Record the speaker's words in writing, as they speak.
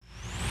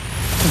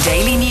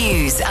Daily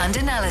news and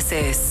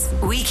analysis.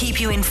 We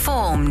keep you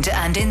informed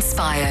and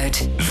inspired.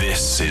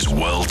 This is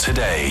World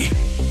Today.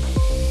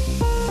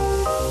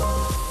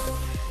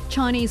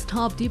 Chinese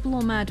top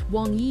diplomat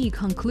Wang Yi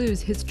concludes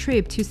his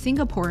trip to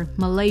Singapore,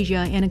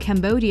 Malaysia, and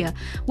Cambodia.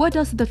 What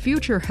does the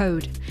future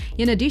hold?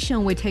 In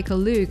addition, we take a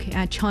look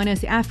at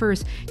China's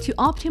efforts to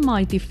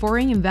optimize the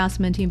foreign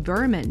investment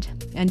environment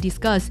and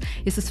discuss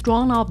its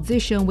strong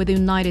opposition with the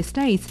United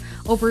States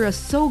over a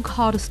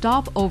so-called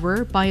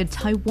stopover by a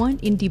Taiwan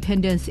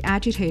independence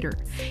agitator.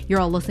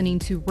 You're listening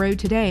to World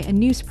Today, a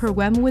news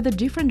program with a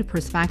different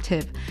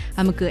perspective.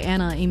 I'm Ge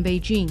Anna in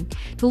Beijing.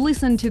 To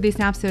listen to this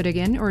episode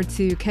again or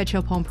to catch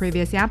up on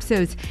previous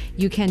episodes,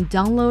 you can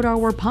download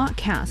our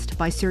podcast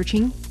by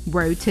searching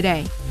World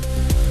Today.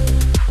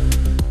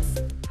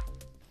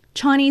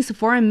 Chinese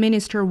Foreign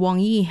Minister Wang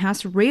Yi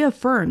has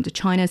reaffirmed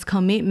China's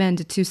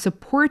commitment to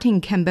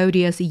supporting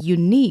Cambodia's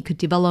unique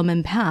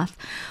development path.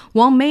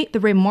 Wang made the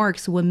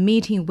remarks when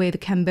meeting with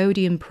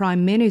Cambodian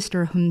Prime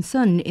Minister Hun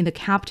Sen in the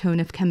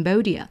capital of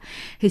Cambodia.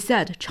 He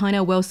said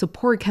China will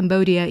support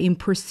Cambodia in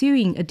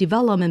pursuing a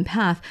development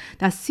path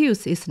that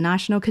suits its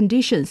national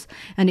conditions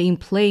and in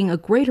playing a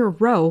greater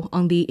role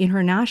on the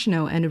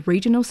international and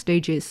regional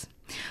stages.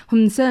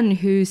 Hun Sen,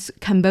 whose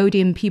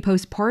Cambodian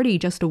People's Party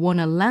just won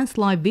a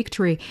landslide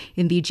victory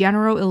in the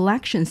general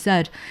election,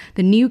 said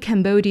the new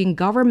Cambodian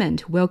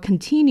government will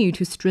continue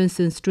to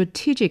strengthen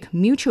strategic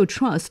mutual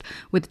trust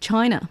with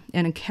China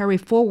and carry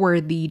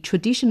forward the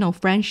traditional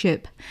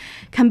friendship.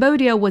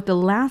 Cambodia was the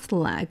last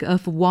leg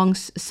of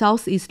Wang's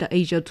Southeast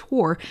Asia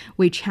tour,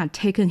 which had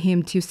taken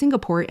him to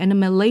Singapore and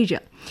Malaysia.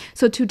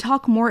 So to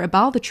talk more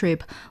about the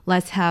trip,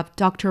 let's have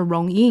Dr.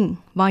 Rong Ying,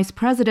 Vice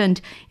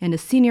President and a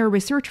Senior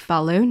Research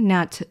Fellow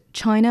at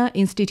China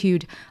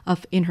Institute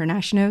of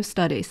International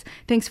Studies.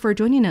 Thanks for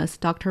joining us,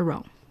 Dr.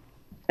 Rong.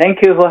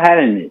 Thank you for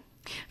having me.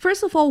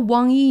 First of all,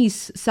 Wang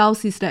Yi's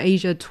Southeast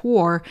Asia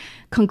tour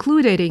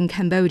concluded in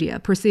Cambodia,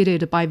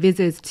 preceded by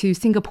visits to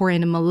Singapore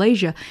and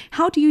Malaysia.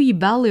 How do you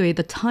evaluate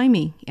the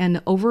timing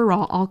and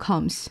overall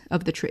outcomes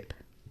of the trip?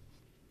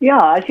 Yeah,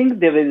 I think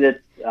the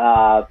visit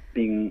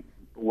being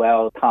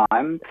well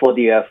timed for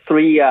the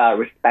three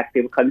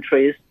respective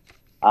countries.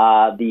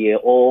 They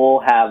all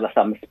have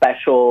some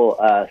special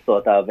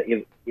sort of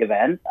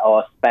event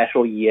or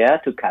special year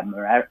to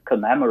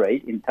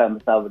commemorate in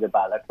terms of the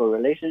bilateral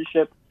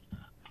relationship.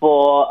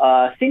 For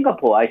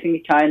Singapore, I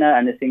think China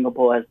and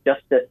Singapore has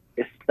just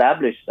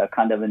established a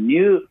kind of a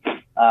new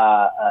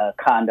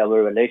kind of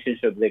a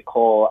relationship they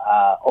call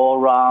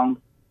all-round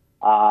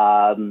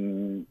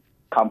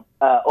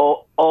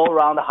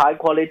high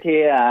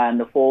quality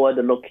and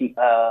forward-looking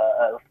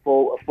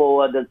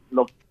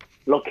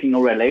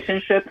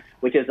relationship,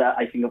 which is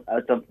I think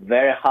it's a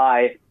very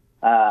high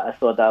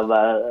sort of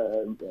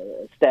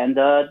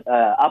standard,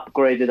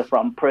 upgraded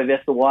from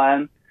previous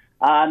one.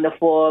 And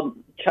for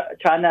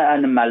China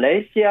and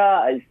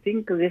Malaysia, I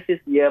think this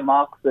year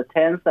marks the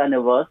 10th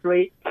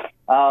anniversary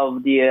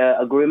of the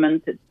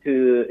agreement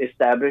to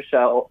establish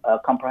a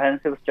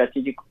comprehensive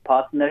strategic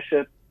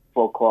partnership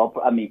for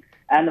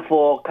and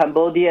for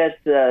Cambodia,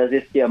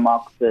 this year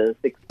marks the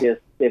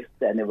 65th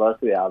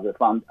anniversary of the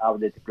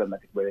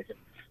diplomatic relations.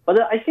 But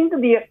I think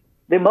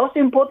the most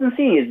important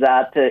thing is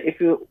that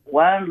if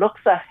one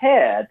looks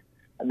ahead,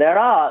 there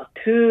are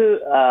two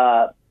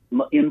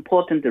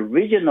important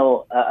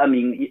regional,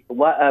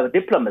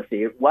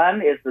 diplomacy.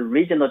 One is the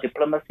regional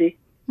diplomacy.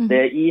 Mm-hmm.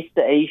 The East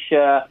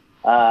Asia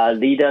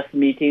leaders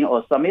meeting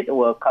or summit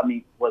will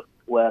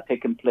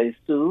taking place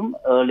soon,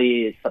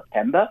 early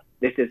September.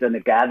 This is a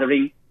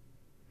gathering,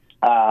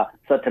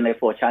 certainly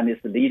for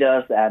Chinese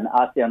leaders and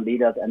ASEAN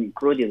leaders, and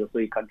including the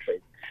three countries.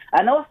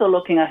 And also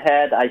looking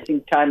ahead, I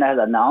think China has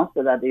announced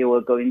that they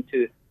were going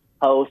to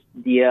host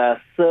the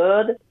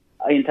third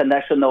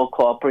international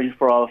cooperation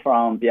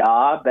from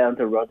BR, Belt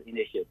and Road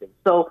Initiative.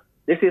 So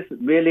this is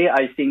really,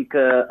 I think,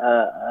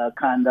 a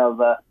kind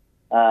of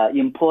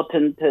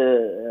important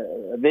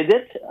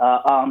visit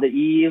on the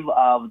eve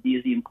of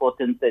these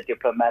important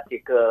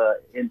diplomatic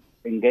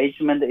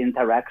engagement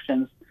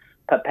interactions,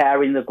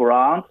 preparing the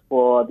ground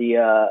for the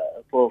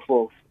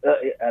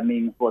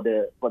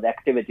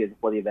activities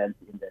for the events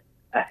in the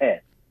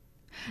ahead.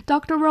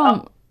 Dr.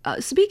 Rong,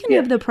 speaking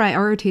of the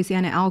priorities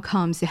and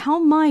outcomes, how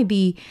might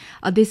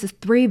these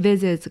three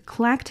visits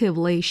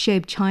collectively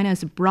shape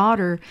China's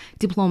broader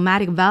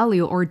diplomatic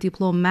value or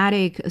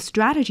diplomatic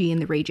strategy in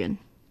the region?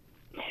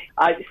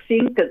 I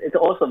think it's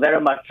also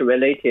very much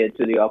related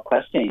to your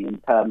question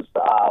in terms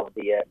of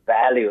the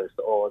values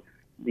or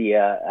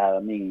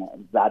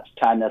that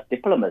China's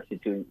diplomacy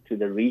to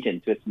the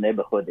region, to its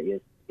neighborhood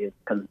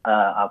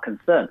are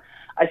concerned.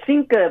 I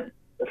think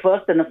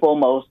first and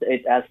foremost,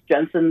 it has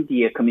strengthened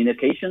the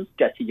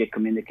strategic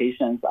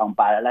communications on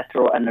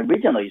bilateral and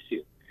regional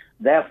issues.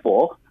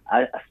 Therefore,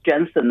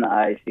 strengthen,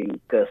 I think,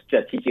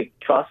 strategic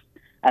trust.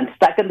 And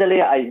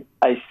secondly, I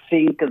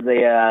think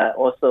they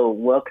also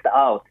worked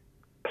out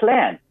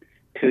plan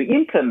to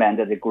implement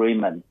the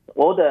agreement,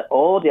 all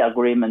the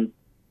agreements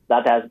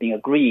that has been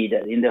agreed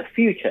in the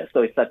future.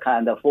 So it's a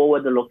kind of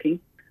forward-looking.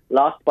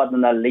 Last but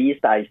not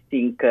least, I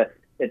think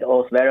it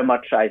also very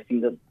much, I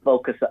think,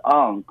 focus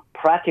on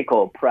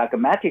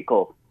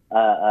pragmatical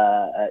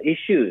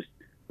issues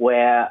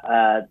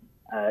where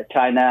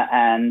China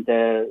and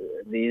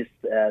these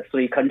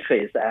three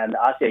countries and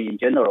ASEAN in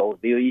general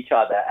view each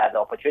other as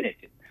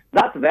opportunities.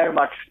 That's very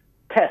much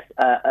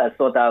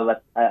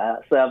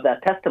served as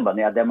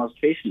testimony, a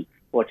demonstration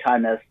for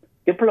China's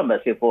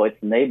diplomacy for its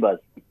neighbors,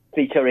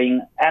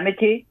 featuring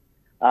amity,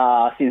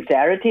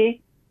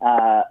 sincerity,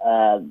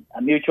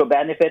 mutual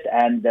benefit,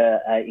 and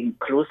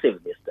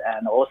inclusiveness,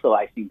 and also,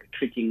 I think,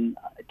 treating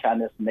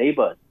China's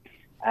neighbors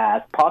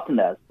as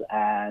partners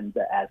and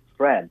as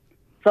friends.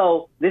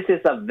 So this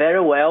is a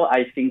very well,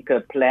 I think,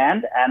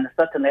 planned and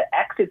certainly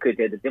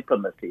executed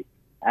diplomacy,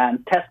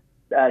 and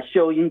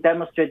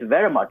demonstrate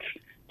very much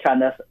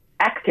China's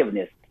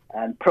activeness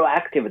and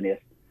proactiveness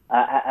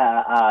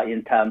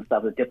in terms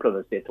of the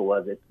diplomacy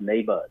towards its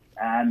neighbors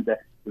and the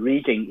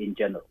region in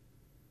general.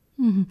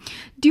 Mm-hmm.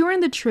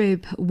 During the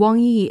trip, Wang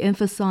Yi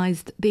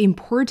emphasized the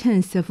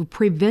importance of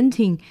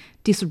preventing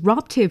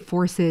disruptive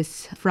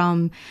forces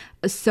from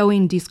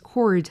sowing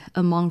discord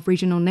among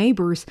regional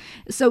neighbors.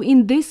 So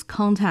in this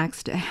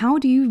context, how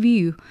do you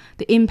view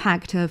the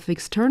impact of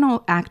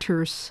external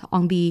actors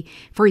on the,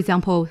 for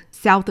example,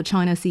 South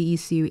China Sea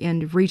issue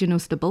and regional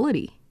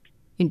stability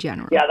in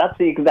general? Yeah, that's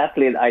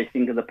exactly, I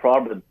think, the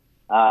problem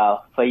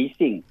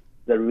facing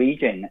the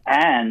region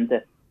and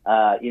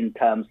in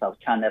terms of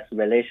China's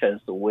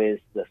relations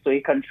with the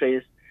three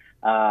countries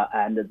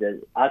and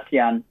the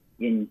ASEAN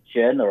in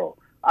general.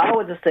 I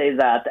would say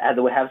that, as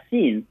we have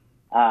seen,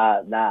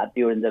 that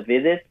during the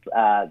visits,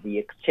 the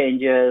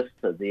exchanges,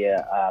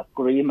 the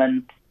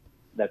agreement,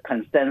 the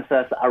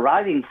consensus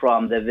arising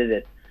from the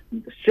visit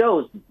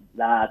shows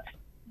that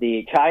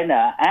the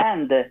China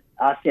and the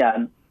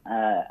ASEAN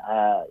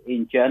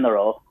in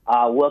general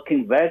are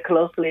working very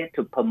closely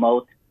to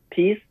promote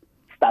peace,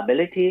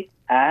 stability,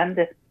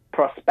 and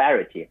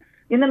prosperity.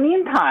 In the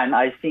meantime,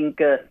 I think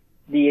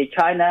the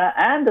China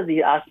and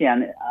the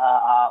ASEAN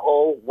are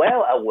all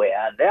well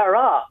aware there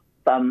are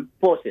some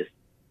forces,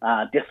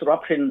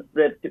 disruption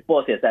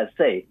forces, I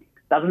say,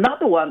 do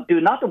not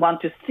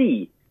want to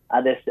see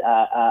this.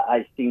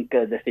 I think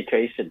the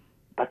situation,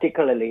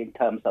 particularly in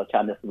terms of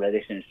China's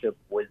relationship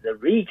with the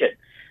region,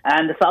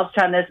 and the South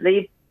China,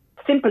 they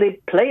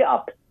simply play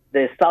up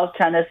the South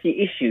China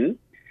Sea issue,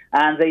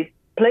 and they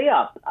play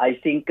up, I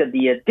think,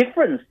 the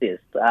differences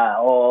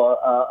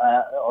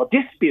or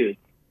disputes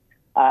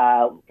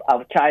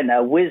of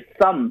China with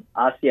some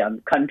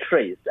ASEAN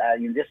countries.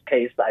 In this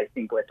case, I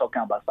think we're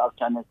talking about South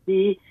China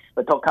Sea.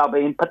 We're talking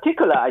about, in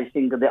particular, I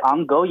think, the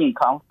ongoing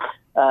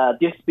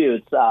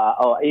disputes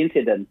or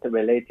incidents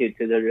related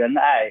to the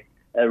Renai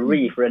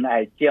Reef,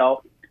 Renai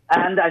Jiao.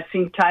 And I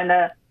think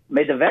China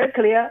made it very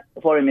clear,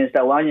 Foreign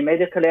Minister Wang Yi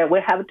made it clear, we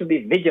have to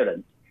be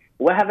vigilant.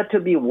 We have to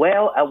be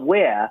well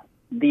aware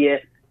the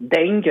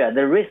danger,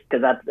 the risk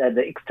that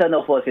the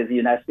external forces, the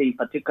United States in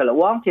particular,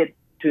 wanted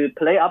to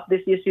play up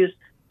these issues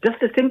just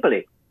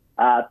simply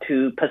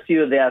to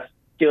pursue their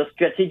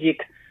geostrategic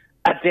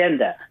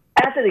agenda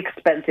at the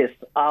expenses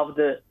of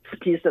the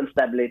peace and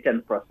stability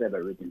and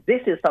prosperity region.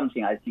 This is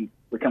something I think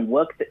we can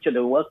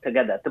should work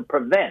together to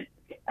prevent,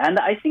 and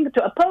I think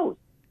to oppose.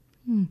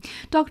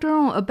 Dr.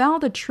 Ong,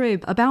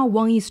 about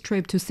Wang Yi's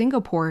trip to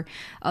Singapore,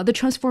 the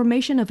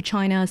transformation of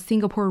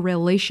China-Singapore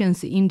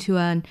relations into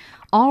an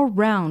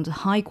all-round,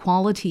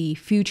 high-quality,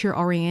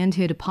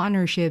 future-oriented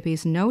partnership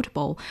is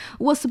notable.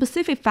 What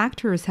specific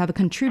factors have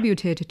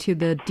contributed to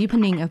the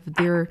deepening of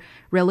their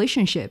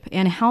relationship,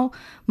 and how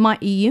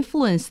might it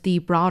influence the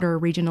broader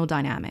regional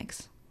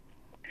dynamics?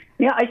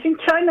 Yeah, I think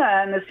China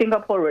and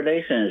Singapore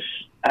relations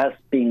has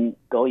been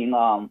going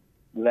on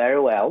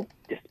very well,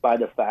 despite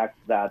the fact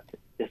that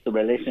this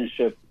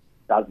relationship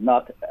does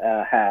not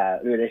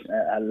have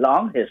a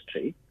long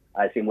history.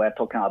 I think we're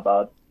talking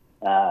about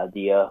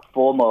the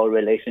formal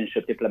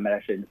relationship,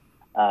 diplomatic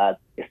relations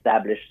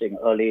established in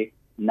early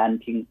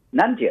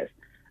 1990s.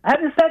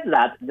 Having said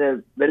that,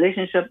 the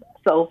relationship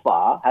so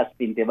far has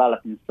been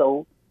developing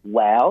so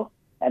well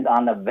and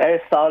on a very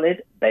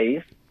solid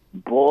base,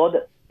 broad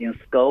in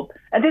scope.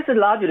 And this is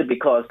largely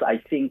because I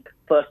think,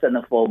 first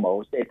and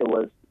foremost, it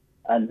was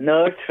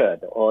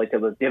nurtured or it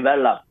was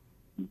developed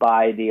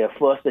by the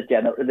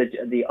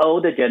the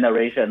older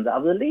generations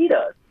of the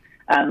leaders.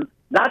 And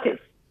that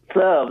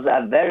serves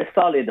as a very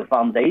solid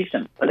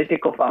foundation,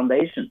 political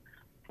foundation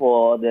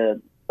for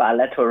the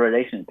bilateral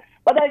relations.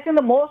 But I think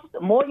the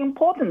more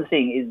important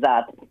thing is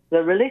that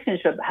the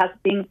relationship has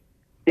been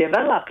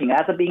developing,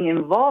 has been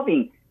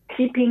evolving,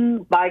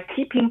 keeping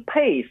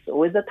pace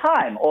with the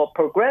time or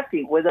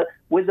progressing with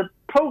the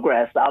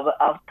progress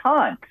of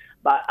time,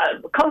 by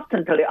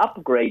constantly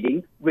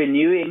upgrading,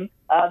 renewing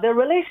the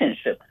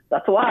relationship.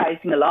 That's why I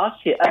think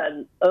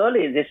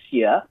early this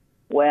year,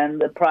 when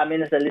the Prime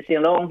Minister Lee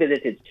Hsien Loong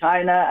visited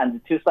China and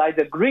the two sides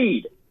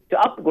agreed to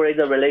upgrade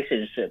the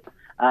relationship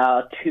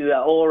to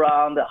an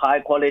all-round,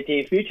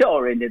 high-quality,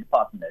 future-oriented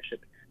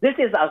partnership. This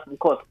is, of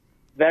course,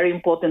 very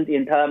important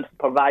in terms of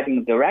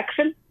providing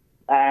direction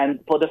and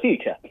for the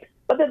future.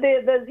 But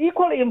the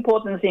equally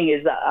important thing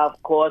is,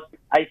 of course,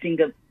 I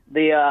think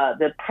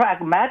the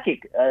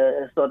pragmatic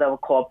sort of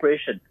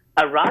cooperation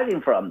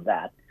arising from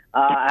that,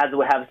 as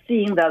we have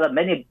seen, there are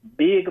many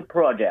big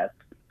projects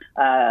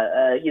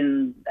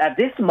at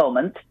this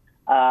moment.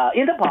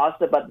 In the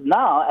past, but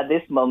now at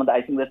this moment,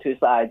 I think the two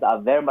sides are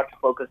very much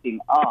focusing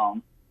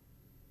on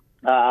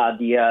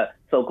the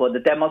so-called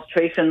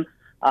demonstration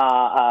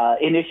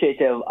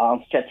initiative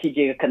on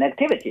strategic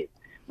connectivity.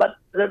 But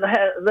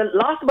the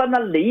last but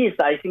not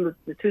least, I think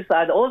the two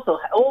sides also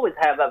always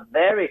have a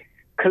very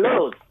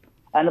close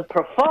and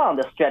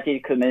profound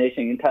strategic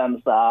communication in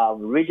terms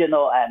of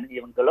regional and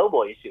even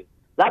global issues.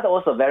 That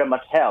also very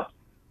much helps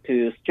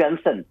to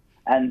strengthen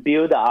and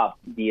build up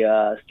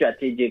the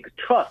strategic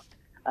trust,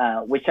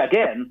 which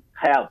again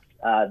helps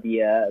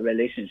the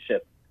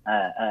relationship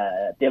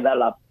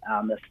develop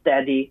in a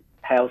steady,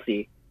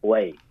 healthy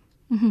way.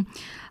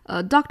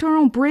 Mm-hmm. Dr.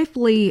 Rong,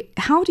 briefly,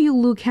 how do you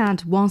look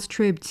at Wang's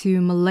trip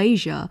to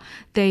Malaysia?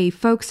 They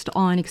focused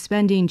on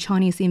expanding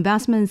Chinese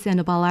investments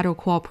and bilateral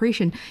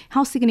cooperation.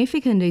 How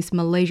significant is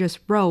Malaysia's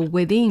role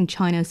within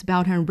China's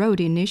Belt and Road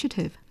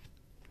Initiative?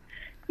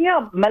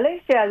 Yeah,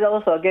 Malaysia is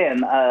also,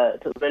 again,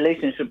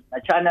 relationship,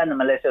 China and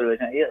Malaysia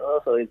relationship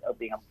also is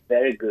being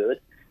very good.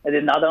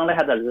 It not only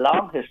has a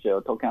long history, we're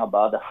talking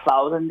about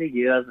 1,000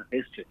 years of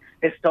history,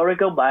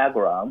 historical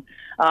background,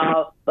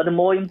 but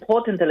more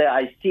importantly,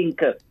 I think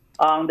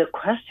on the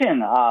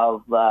question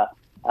of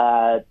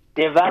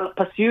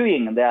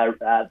pursuing their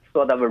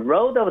sort of a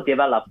road of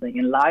development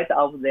in light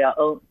of their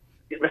own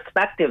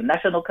respective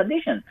national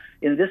conditions.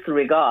 In this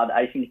regard,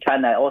 I think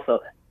China also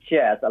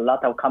shares a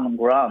lot of common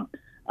ground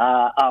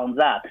on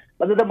that.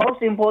 But the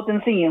most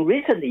important thing in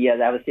recent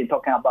years, I've been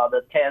talking about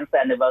the 10th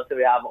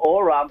anniversary of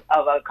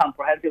a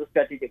comprehensive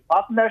strategic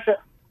partnership,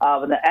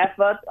 of the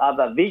effort, of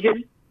a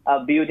vision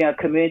of building a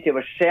community of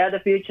a shared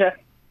future.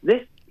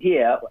 This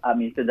here,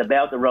 the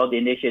Belt and Road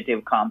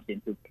Initiative comes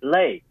into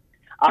play.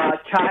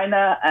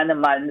 China and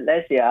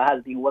Malaysia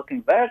has been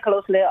working very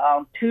closely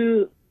on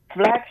two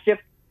flagship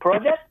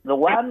projects. The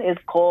one is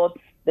called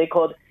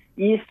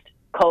East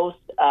Coast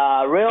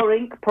Rail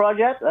Link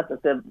project. That's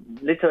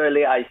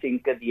literally, I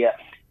think, the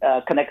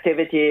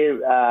connectivity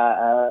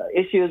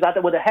issues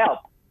that would help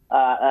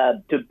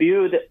to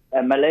build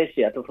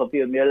Malaysia, to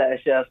fulfill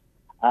Malaysia's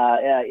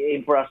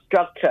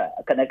infrastructure,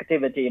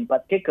 connectivity in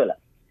particular.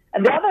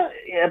 And the other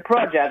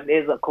project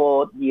is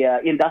called the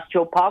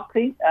Industrial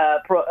Parking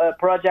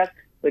project.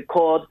 We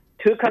called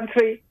Two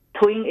Country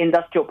Twin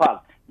Industrial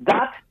Park.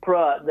 That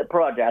the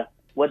project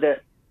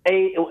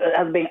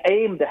has been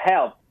aimed to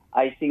help,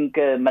 I think,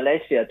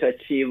 Malaysia to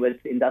achieve its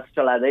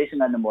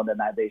industrialization and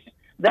modernization.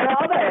 There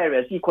are other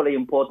areas equally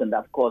important,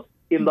 of course,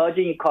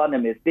 emerging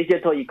economies,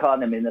 digital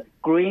economy,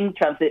 green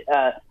transit,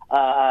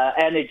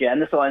 energy,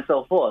 and so on and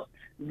so forth.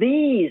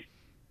 These,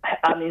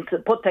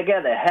 put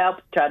together, help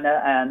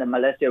China and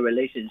Malaysia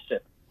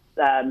relationship,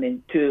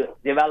 to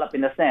develop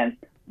in a sense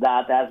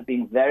that has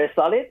been very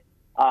solid,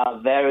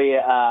 very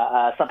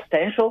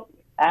substantial.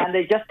 And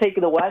they just take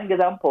the one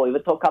example. If we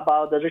talk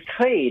about the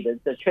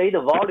trade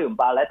volume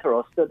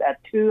bilateral stood at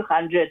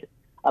 $200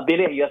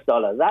 billion US.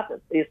 That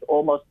is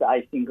almost,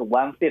 I think,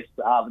 1/5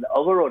 of the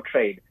overall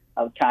trade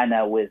of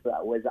China with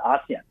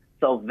ASEAN.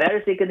 So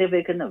very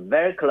significant,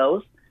 very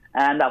close,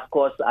 and of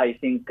course, I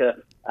think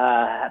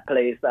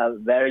plays a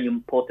very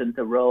important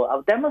role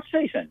of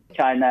demonstration,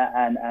 China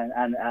and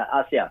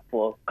ASEAN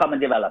for common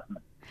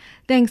development.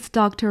 Thanks,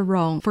 Dr.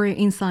 Rong, for your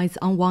insights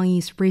on Wang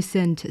Yi's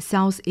recent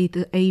Southeast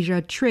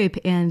Asia trip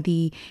and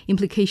the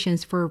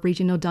implications for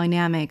regional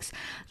dynamics.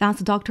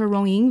 That's Dr.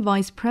 Rong Ying,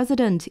 Vice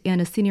President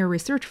and a Senior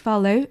Research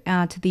Fellow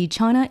at the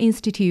China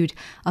Institute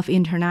of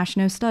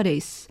International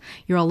Studies.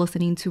 You're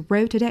listening to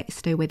Road Today.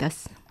 Stay with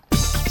us.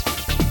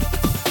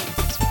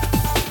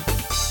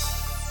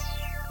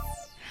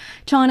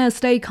 China's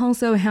State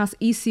Council has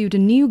issued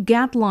new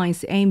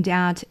guidelines aimed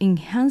at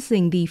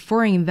enhancing the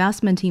foreign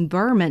investment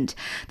environment.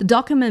 The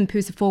document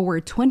puts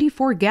forward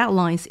 24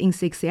 guidelines in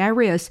 6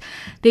 areas.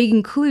 They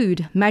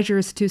include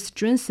measures to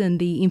strengthen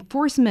the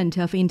enforcement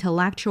of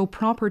intellectual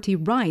property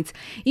rights,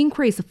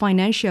 increase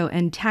financial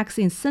and tax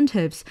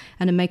incentives,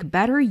 and make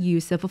better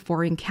use of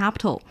foreign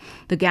capital.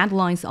 The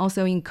guidelines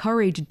also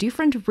encourage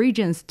different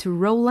regions to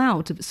roll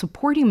out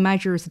supporting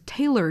measures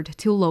tailored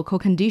to local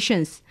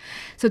conditions.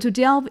 So to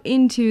delve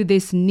into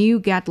these new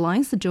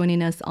guidelines,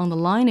 joining us on the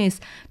line is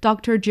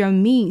Dr. Zhou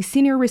Mi,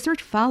 Senior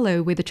Research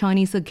Fellow with the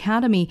Chinese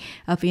Academy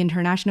of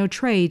International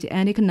Trade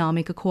and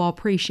Economic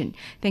Cooperation.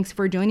 Thanks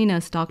for joining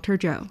us, Dr.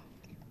 Zhou.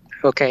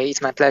 Okay,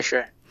 it's my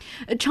pleasure.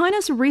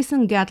 China's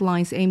recent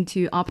guidelines aim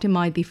to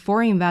optimize the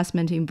foreign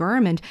investment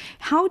environment.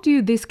 How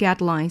do these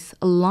guidelines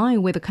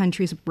align with the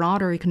country's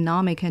broader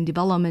economic and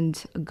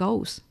development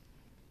goals?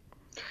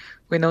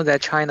 We know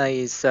that China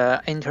is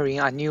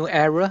entering a new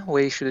era.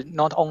 We should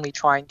not only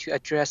try to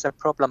address the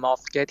problem of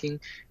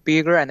getting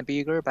bigger and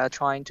bigger, but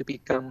trying to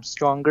become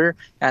stronger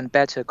and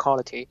better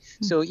quality.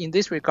 So in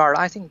this regard,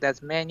 I think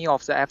that many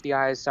of the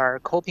FDIs are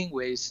coping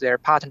with their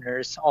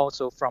partners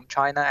also from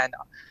China and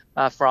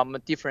from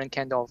different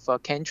kind of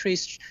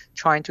countries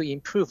trying to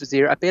improve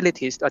their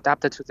abilities to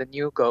adapt to the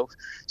new goal.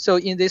 So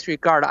in this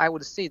regard, I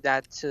would say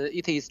that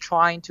it is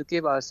trying to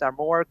give us a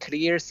more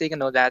clear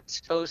signal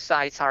that both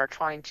sides are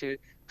trying to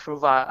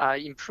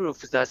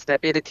improve the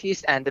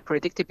stabilities and the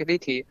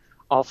predictability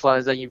of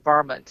the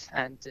environment.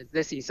 And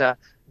this is a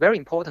very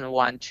important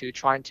one to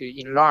try to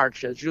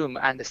enlarge the room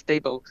and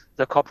stable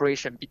the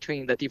cooperation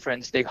between the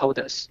different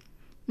stakeholders.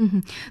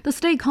 The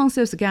State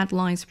Council's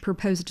guidelines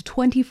proposed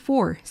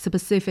 24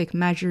 specific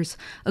measures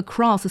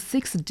across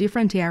 6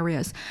 different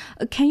areas.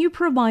 Can you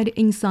provide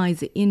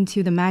insights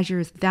into the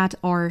measures that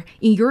are,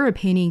 in your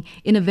opinion,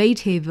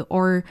 innovative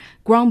or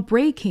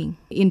groundbreaking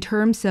in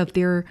terms of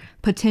their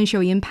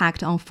potential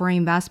impact on foreign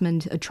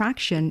investment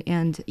attraction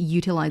and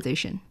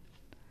utilization?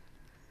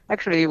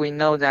 Actually, we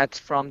know that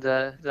from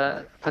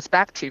the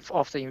perspective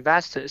of the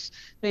investors,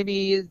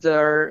 maybe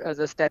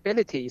the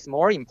stability is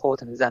more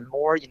important than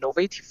more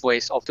innovative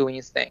ways of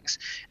doing things.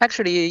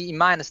 Actually, in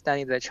my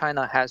understanding, that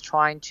China has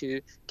trying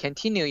to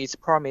continue its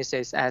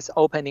promises as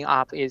opening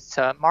up its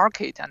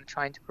market and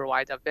trying to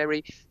provide a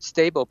very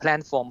stable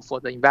platform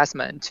for the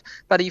investment.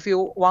 But if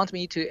you want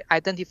me to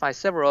identify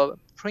several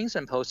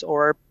principles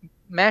or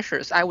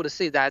measures, I would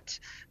say that,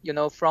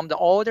 from the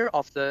order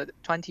of the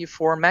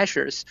 24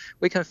 measures,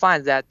 we can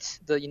find that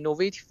the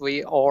innovative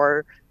way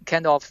or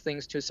kind of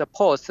things to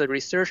support the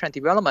research and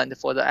development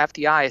for the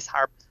FDIs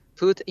are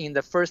put in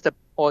the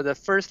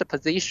first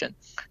position.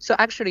 So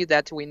actually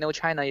that we know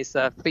China is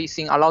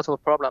facing a lot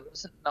of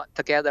problems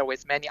together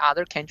with many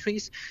other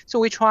countries. So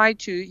we try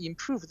to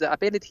improve the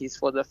abilities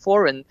for the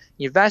foreign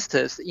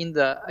investors in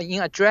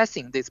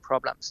addressing these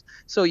problems.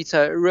 So it's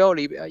a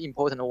really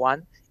important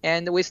one.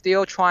 And we're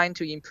still trying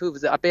to improve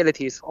the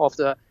abilities of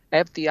the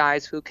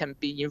FDIs who can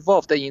be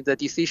involved in the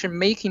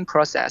decision-making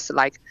process,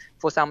 like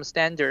for some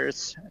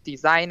standards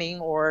designing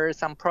or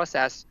some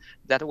process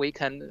that we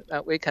can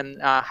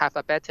have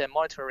a better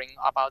monitoring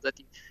about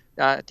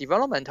the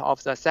development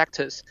of the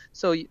sectors.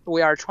 So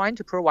we are trying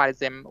to provide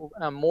them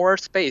more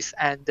space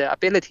and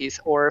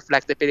abilities or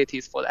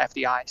flexibilities for the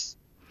FDIs.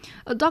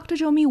 Dr.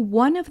 Zhou Mi,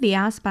 one of the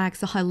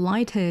aspects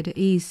highlighted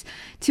is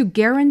to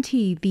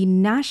guarantee the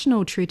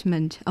national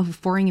treatment of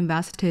foreign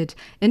invested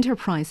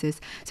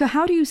enterprises. So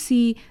how do you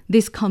see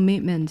this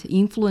commitment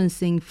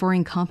influencing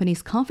foreign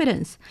companies'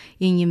 confidence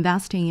in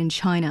investing in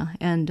China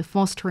and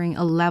fostering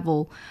a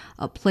level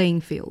playing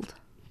field?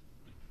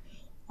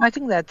 I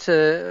think that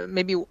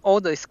maybe all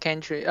these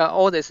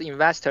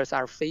investors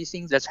are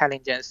facing the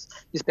challenges,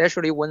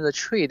 especially when the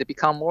trade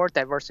become more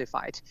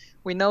diversified.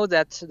 We know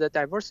that the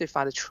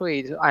diversified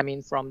trade,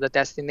 from the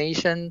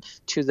destination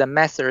to the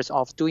methods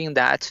of doing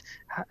that,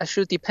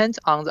 should depend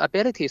on the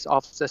abilities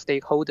of the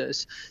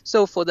stakeholders.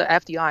 So for the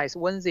FDIs,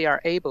 when they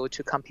are able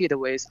to compete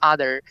with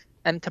other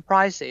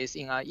enterprises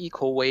in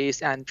equal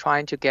ways and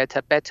trying to get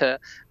a better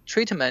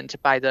treatment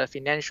by the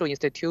financial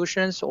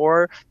institutions,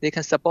 or they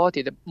can support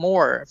it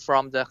more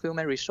from the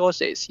human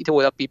resources, it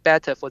will be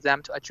better for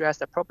them to address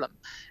the problem.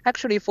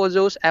 Actually, for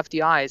those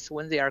FDIs,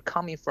 when they are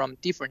coming from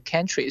different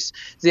countries,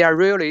 they are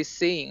really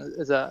seeing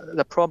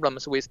the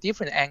problems with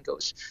different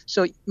angles.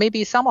 So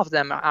maybe some of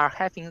them are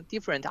having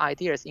different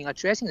ideas in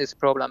addressing this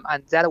problem,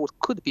 and that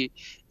could be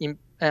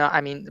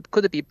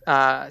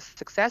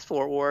successful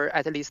or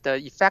at least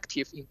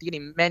effective in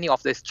dealing many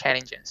of these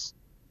challenges.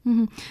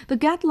 The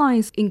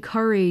guidelines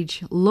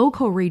encourage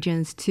local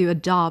regions to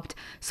adopt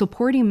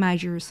supporting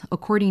measures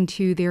according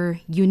to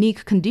their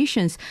unique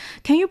conditions.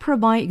 Can you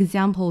provide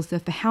examples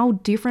of how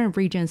different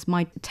regions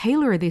might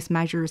tailor these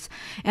measures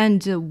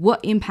and what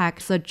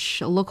impact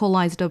such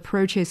localized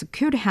approaches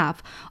could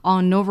have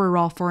on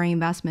overall foreign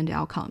investment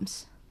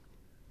outcomes?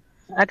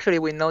 Actually,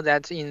 we know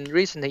that in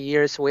recent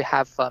years, we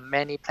have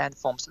many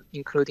platforms,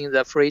 including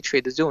the free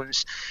trade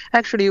zones.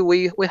 Actually,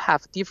 we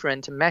have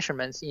different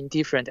measurements in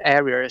different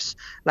areas.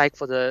 Like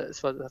for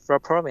the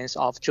province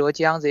of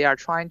Zhejiang, they are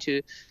trying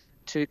to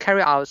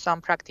carry out some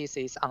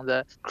practices on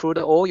the crude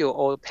oil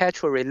or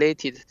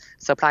petrol-related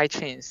supply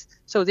chains.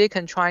 So they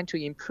can try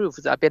to improve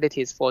the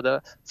abilities for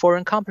the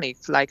foreign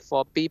companies, like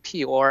for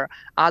BP or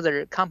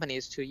other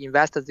companies, to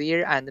invest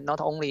there, and not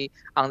only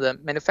on the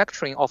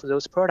manufacturing of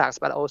those products,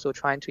 but also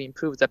trying to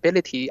improve the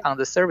ability on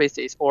the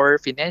services or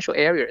financial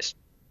areas.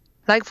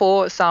 Like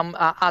for some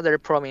other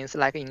provinces,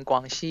 like in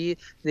Guangxi,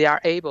 they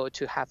are able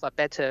to have a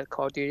better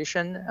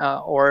coordination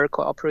or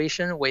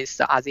cooperation with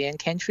the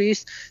ASEAN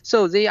countries.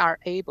 So they are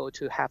able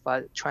to have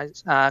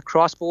a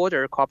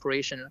cross-border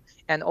cooperation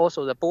and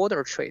also the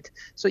border trade.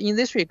 So in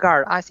this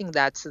regard, I think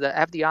that the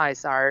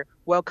FDIs are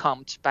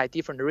welcomed by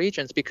different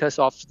regions because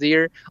of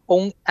their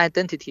own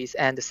identities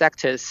and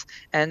sectors.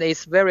 And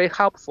it's very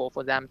helpful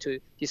for them to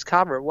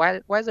discover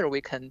whether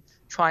we can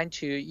try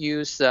to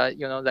use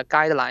the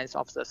guidelines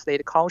of the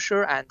state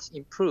culture and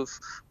improve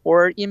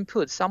or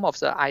input some of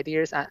the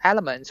ideas and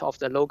elements of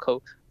the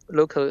local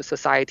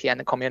society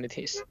and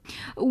communities.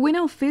 We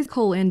know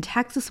fiscal and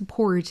tax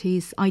support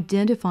is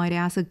identified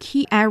as a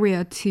key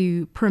area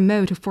to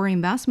promote foreign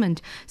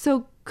investment.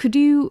 So Could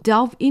you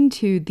delve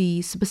into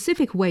the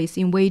specific ways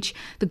in which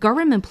the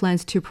government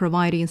plans to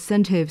provide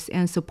incentives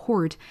and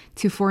support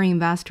to foreign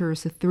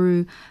investors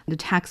through the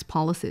tax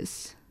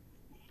policies?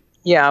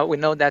 Yeah, we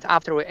know that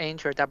after we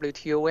enter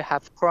WTO, we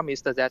have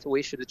promised that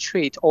we should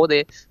treat all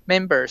the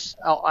members,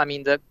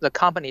 the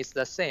companies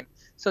the same.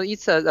 So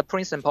it's the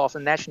principle of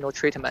national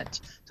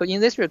treatment. So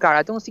in this regard,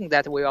 I don't think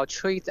that we will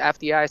treat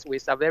FDIs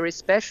with a very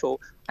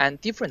special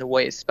and different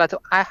ways. But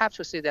I have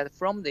to say that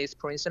from these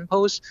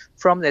principles,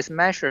 from these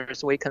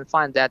measures, we can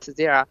find that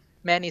there are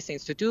many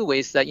things to do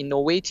with the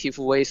innovative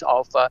ways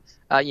of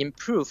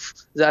improve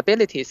the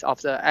abilities of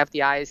the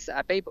FDI's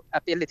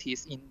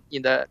abilities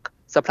in the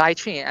supply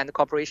chain and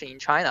cooperation in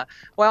China.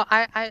 Well,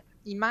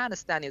 in my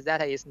understanding,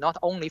 that is not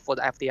only for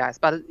the FDIs,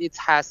 but it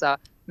has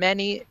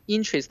many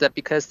interests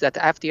because that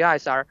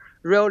FDIs are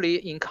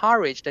really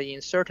encouraged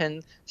in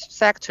certain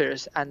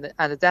sectors, and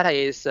that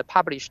is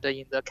published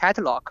in the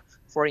catalog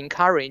for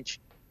encouraging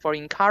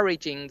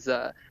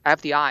the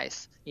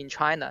FDIs in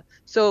China.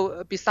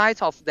 So besides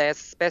of that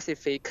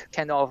specific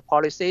kind of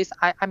policies,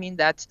 I mean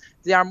that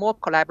there are more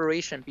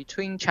collaboration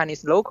between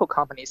Chinese local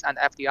companies and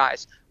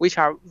FDIs, which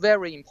are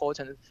very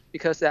important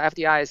because the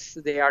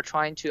FDIs, they are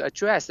trying to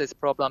address these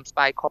problems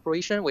by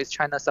cooperation with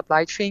China's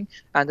supply chain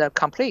and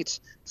complete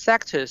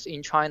sectors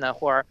in China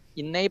who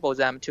enable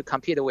them to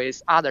compete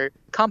with other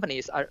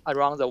companies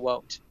around the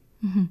world.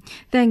 Mm-hmm.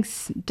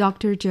 Thanks,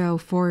 Dr.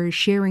 Zhou, for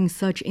sharing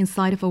such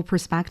insightful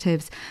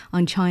perspectives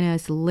on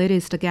China's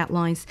latest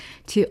guidelines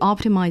to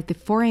optimize the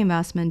foreign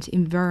investment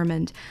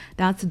environment.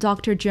 That's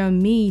Dr. Zhou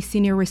Mi,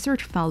 Senior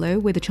Research Fellow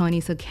with the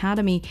Chinese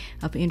Academy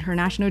of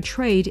International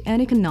Trade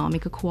and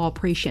Economic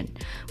Cooperation.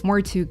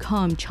 More to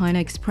come. China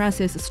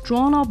expresses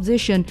strong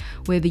opposition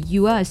with the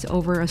U.S.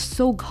 over a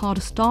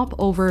so-called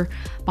stopover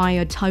by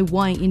a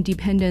Taiwan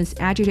independence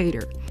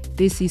agitator.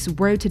 This is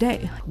World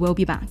Today. We'll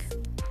be back.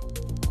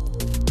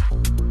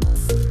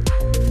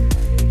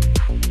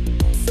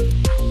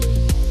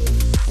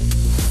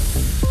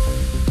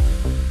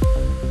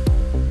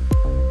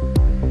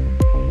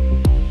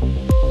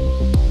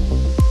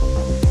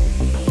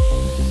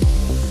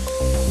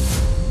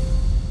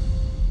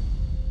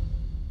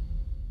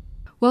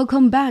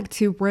 Welcome back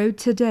to World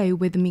Today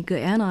with me,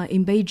 Anna,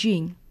 in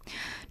Beijing.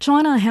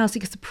 China has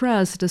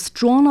expressed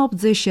strong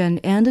opposition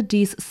and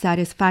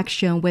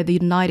dissatisfaction with the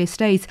United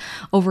States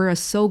over a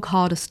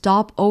so-called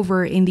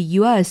stopover in the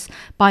U.S.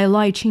 by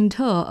Lai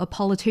Ching-te, a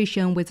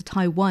politician with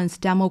Taiwan's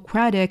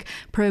Democratic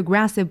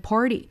Progressive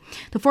Party.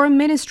 The Foreign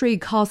Ministry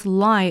calls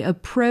Lai a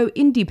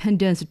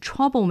pro-independence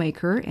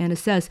troublemaker and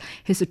says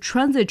his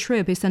transit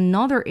trip is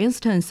another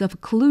instance of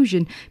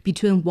collusion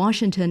between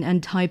Washington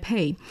and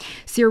Taipei,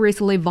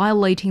 seriously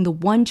violating the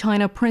One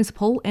China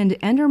principle and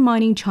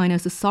undermining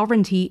China's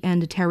sovereignty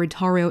and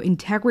territorial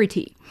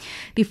integrity.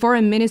 The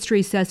Foreign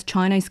Ministry says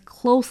China is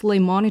closely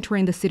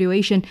monitoring the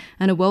situation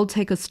and will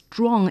take a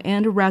strong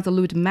and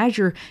resolute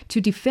measure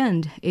to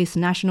defend its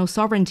national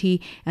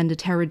sovereignty and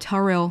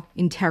territorial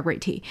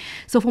integrity.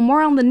 So for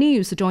more on the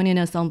news, joining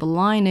us on the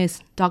line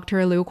is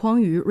Dr. Liu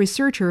Kuangyu,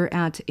 researcher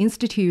at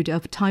Institute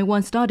of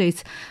Taiwan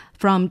Studies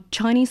from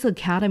Chinese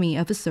Academy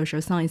of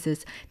Social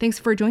Sciences. Thanks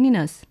for joining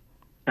us.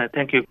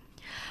 Thank you.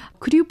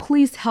 Could you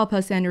please help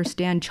us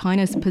understand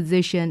China's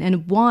position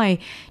and why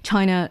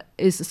China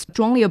is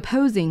strongly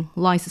opposing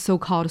Lai's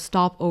so-called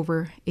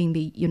stopover in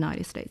the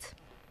United States?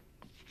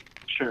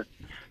 Sure.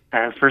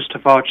 First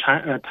of all,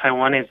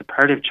 Taiwan is a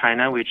part of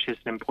China, which is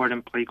an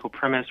important political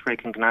premise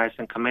recognized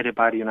and committed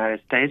by the United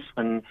States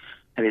when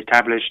it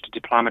established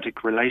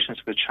diplomatic relations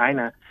with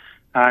China.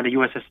 The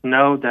U.S. has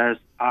no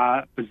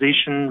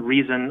position,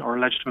 reason, or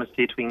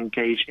legitimacy to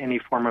engage any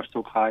form of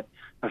so-called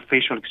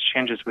official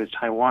exchanges with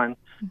Taiwan.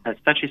 As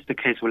such is the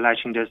case with Lai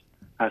Ching-te's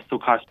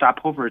so-called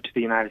stopover to the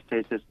United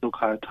States as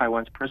so-called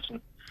Taiwan's person.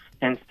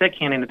 And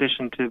second, in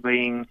addition to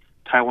being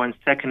Taiwan's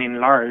second in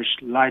large,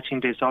 Lai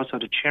Ching-te is also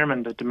the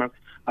chairman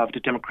of the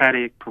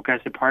Democratic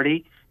Progressive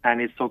Party and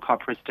is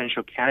so-called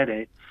presidential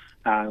candidate,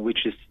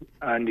 which is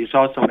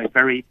also a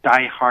very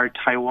die-hard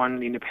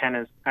Taiwan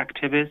independence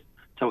activist.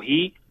 So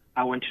he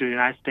went to the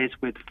United States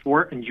with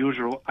four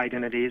unusual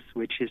identities,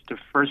 which is the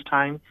first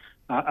time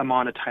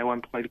among the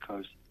Taiwan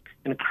politicals.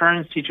 In the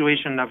current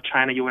situation of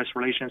China-U.S.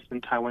 relations in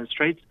Taiwan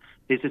Straits,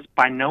 this is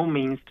by no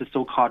means the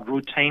so-called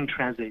routine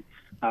transit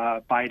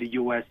by the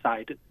U.S.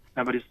 side,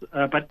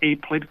 but a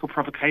political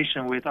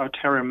provocation with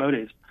ulterior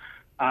motives.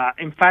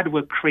 In fact,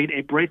 will create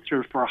a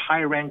breakthrough for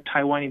high-ranked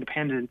Taiwan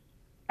independent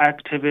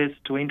activists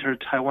to enter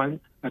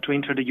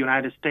the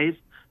United States,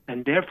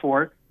 and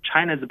therefore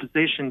China's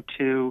position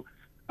to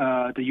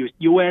the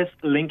U.S.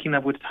 linking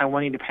up with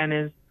Taiwan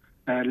independence,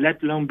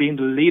 let alone being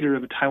the leader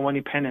of Taiwan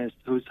independence,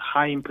 who's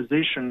high in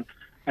position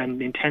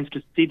and intends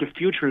to see the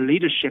future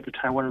leadership of the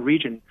Taiwan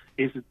region,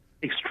 is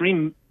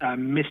extreme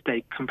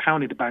mistake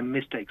compounded by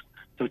mistakes.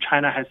 So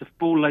China has a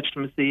full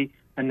legitimacy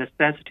and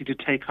necessity to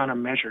take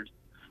countermeasures.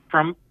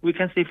 We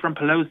can see from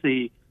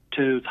Pelosi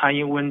to Tsai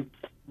Ing-wen's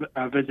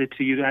visit to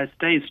the United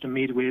States to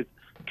meet with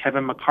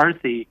Kevin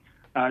McCarthy,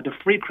 the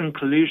frequent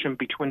collusion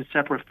between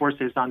separate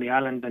forces on the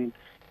island and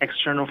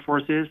external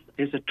forces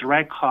is a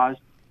direct cause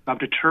of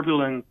the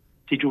turbulent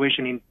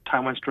situation in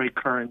Taiwan Strait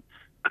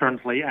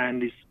currently,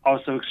 and is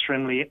also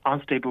extremely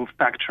unstable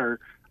factor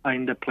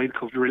in the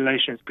political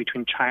relations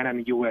between China and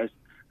the U.S.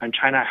 And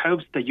China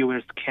hopes the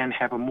U.S. can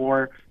have a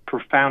more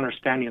profound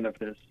understanding of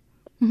this.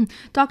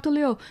 Dr.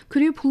 Liu,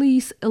 could you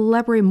please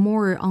elaborate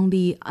more on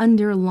the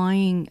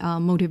underlying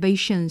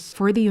motivations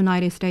for the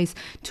United States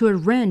to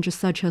arrange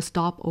such a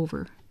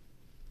stopover?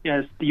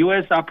 Yes, the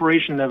U.S.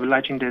 operation of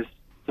launching this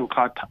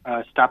so-called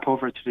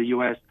stopover to the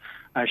U.S.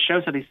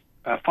 Shows that it's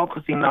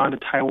focusing on the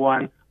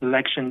Taiwan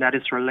election that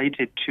is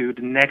related to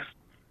the next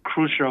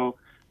crucial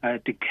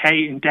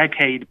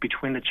decade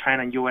between the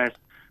China and U.S.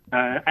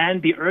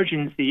 And the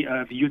urgency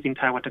of using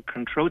Taiwan to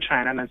control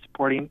China and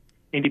supporting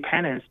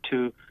independence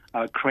to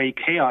create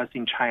chaos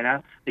in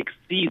China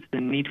exceeds the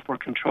need for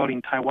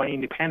controlling Taiwan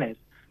independence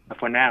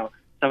for now.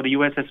 So the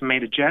U.S. has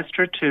made a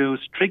gesture to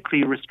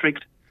strictly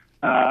restrict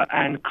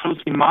and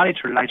closely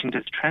monitor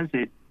Leichen's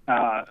transit.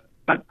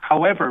 But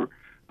however,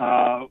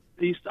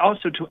 it's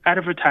also to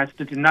advertise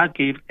that did not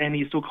give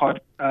any so-called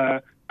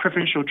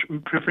preferential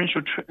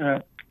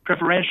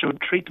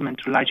treatment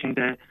to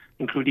Leichen,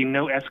 including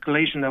no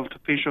escalation of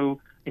official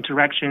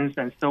interactions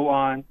and so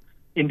on.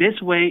 In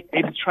this way,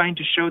 it is trying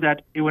to show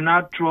that it will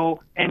not draw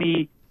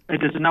any.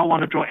 It does not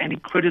want to draw any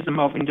criticism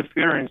of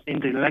interference in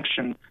the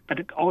election, but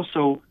it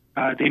also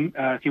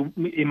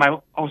it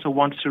might also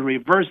want to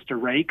reverse the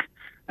rake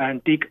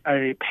and dig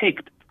a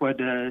pit for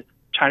the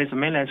Chinese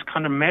mainland's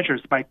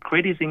countermeasures by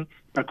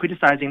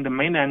criticizing the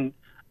mainland,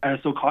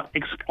 so-called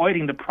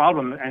exploiting the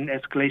problem and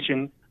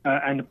escalating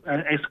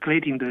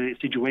the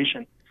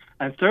situation.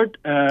 And third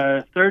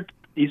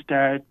is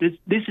that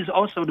this is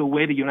also the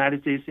way the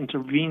United States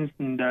intervenes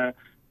in the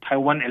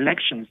Taiwan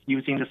elections,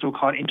 using the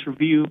so-called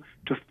interview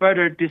to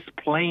further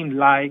display,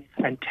 lie,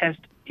 and test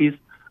his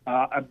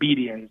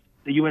obedience.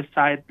 The U.S.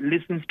 side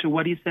listens to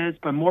what he says,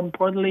 but more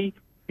importantly,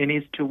 it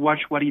needs to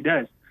watch what he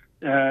does.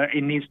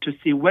 It needs to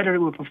see whether it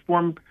will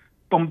perform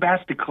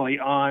bombastically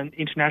on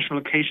international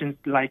occasions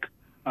like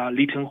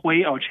Li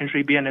Tenghui or Chen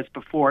Shui-bian as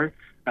before,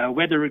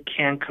 whether it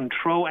can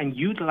control and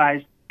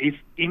utilize his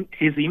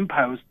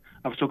impulse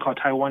of so-called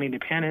Taiwan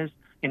independence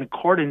in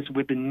accordance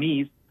with the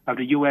needs of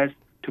the U.S.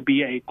 to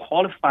be a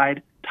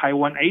qualified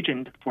Taiwan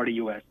agent for the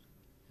U.S.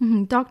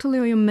 Dr.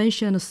 Liu, you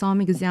mentioned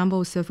some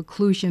examples of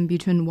collusion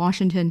between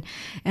Washington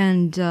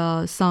and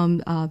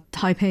some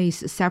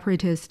Taipei's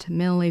separatists,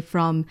 mainly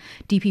from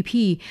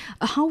DPP.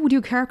 How would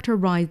you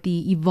characterize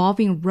the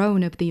evolving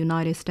role of the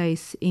United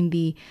States in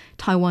the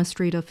Taiwan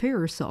Strait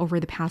affairs over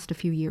the past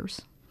few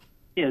years?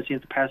 Yes, in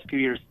the past few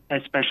years,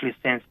 especially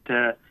since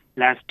the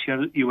last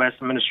two U.S.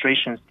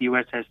 administrations, the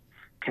U.S. has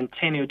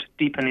continued to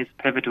deepen its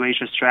pivot to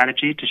Asia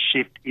strategy to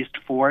shift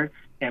eastward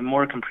and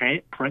more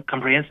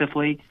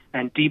comprehensively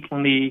and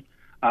deeply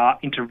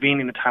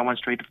intervene in the Taiwan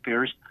Strait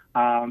affairs,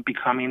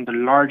 becoming the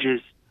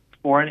largest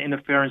foreign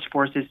interference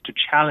forces to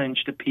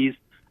challenge the peace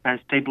and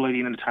stability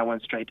in the Taiwan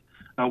Strait.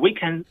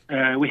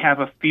 We have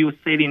a few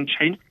salient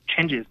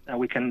changes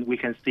we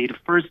can see. The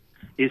first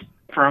is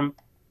from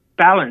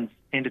balance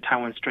in the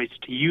Taiwan Strait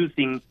to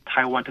using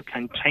Taiwan to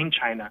contain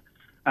China.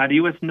 The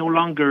U.S. no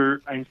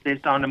longer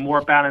insists on a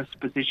more balanced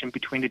position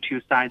between the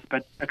two sides,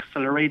 but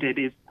accelerated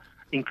its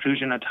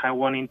inclusion of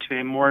Taiwan into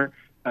a more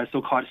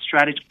so-called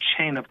strategic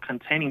chain of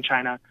containing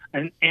China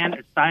and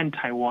assigned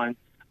Taiwan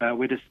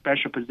with a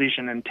special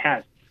position and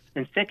task.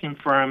 And second,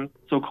 from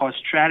so-called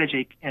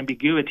strategic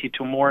ambiguity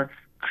to more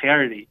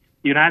clarity.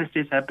 The United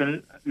States have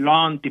been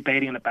long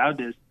debating about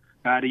this.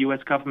 The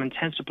U.S. government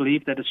tends to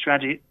believe that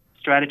the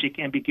strategic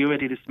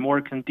ambiguity is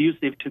more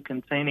conducive to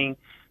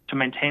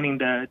maintaining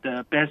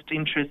the best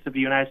interests of the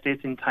United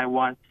States in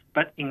Taiwan.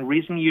 But in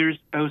recent years,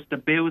 both the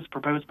bills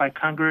proposed by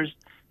Congress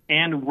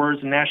and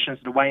world nations,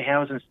 the White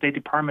House and State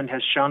Department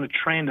has shown a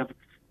trend of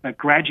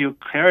gradual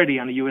clarity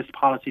on the U.S.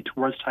 policy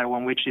towards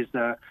Taiwan, which is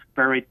a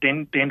very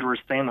dangerous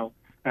signal.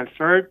 And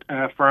third,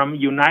 from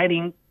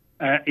uniting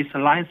its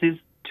alliances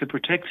to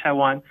protect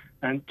Taiwan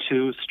and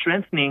to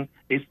strengthening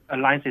its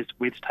alliances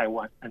with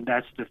Taiwan. And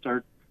that's the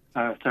third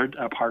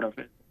part of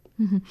it.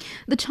 Mm-hmm.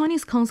 The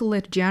Chinese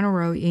Consulate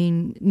General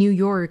in New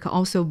York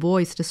also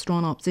voiced a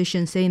strong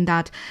opposition, saying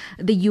that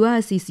the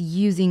U.S. is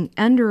using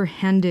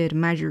underhanded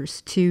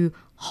measures to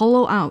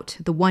hollow out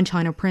the One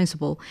China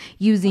principle,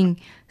 using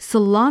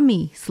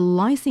salami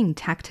slicing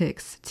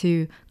tactics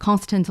to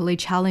constantly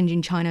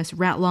challenging China's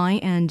red line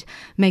and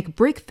make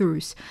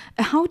breakthroughs.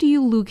 How do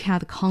you look at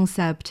the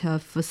concept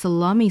of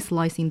salami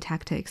slicing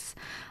tactics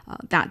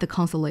that the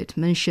consulate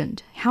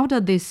mentioned? How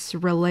does this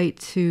relate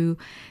to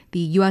the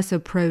U.S.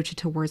 approach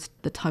towards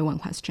the Taiwan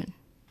question?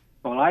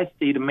 Well, I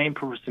see the main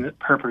purpose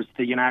of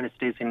the United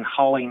States in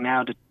hollowing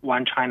out the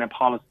One China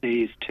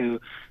policy is to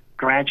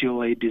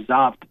gradually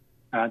dissolve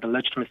the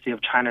legitimacy of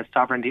China's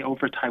sovereignty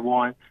over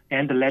Taiwan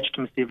and the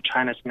legitimacy of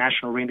China's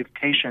national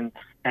reunification,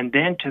 and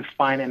then to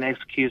find an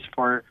excuse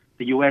for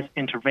the U.S.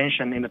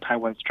 intervention in the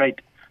Taiwan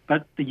Strait.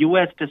 But the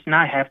U.S. does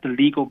not have the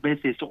legal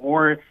basis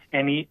or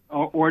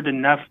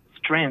enough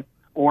strength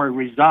or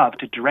resolve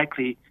to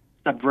directly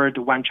subvert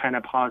the One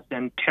China policy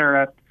and tear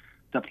up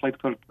the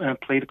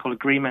political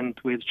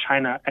agreement with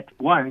China at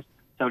once,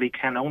 so they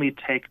can only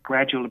take a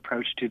gradual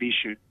approach to the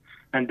issue.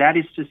 And that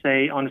is to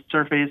say, on the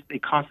surface,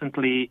 it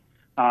constantly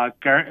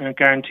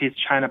guarantees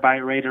China by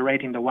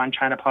reiterating the one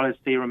China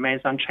policy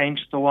remains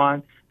unchanged, so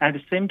on. At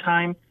the same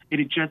time, it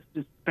adjusts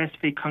the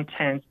specific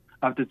contents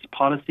of this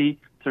policy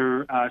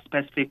through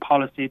specific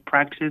policy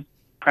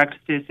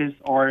practices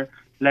or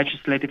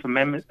legislative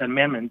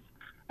amendments,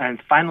 and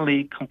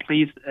finally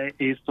completes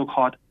a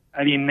so-called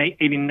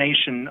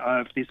alienation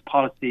of this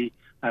policy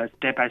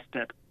step by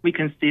step. We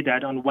can see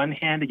that on one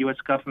hand, the U.S.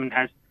 government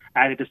has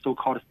added the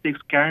so-called 6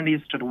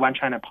 guarantees to the one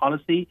China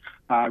policy,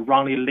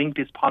 wrongly linked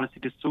this policy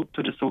to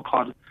the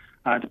so-called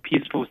the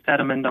peaceful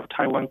settlement of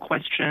Taiwan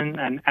question,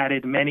 and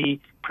added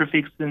many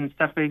prefixes and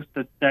suffixes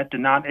that do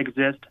not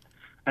exist.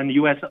 And the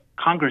U.S.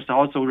 Congress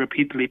also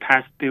repeatedly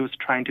passed bills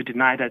trying to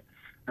deny that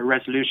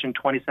Resolution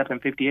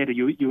 2758,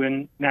 the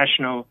UN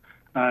General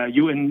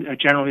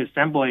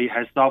Assembly,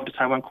 has solved the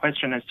Taiwan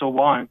question, and so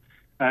on.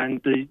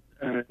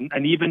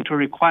 And even to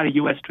require the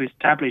U.S. to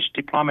establish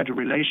diplomatic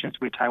relations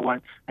with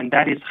Taiwan, and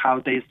that is how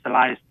they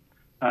slice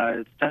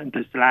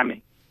the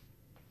salami.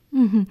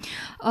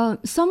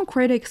 Some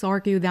critics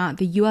argue that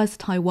the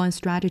U.S.-Taiwan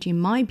strategy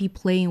might be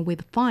playing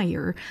with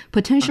fire,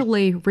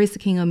 potentially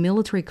risking a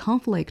military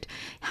conflict.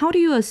 How do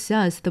you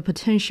assess the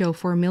potential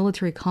for a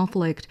military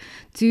conflict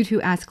due to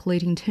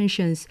escalating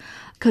tensions?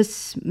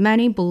 Because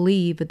many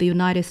believe the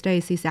United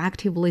States is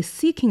actively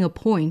seeking a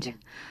point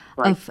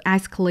of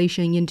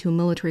escalation into a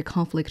military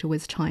conflict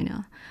with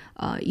China,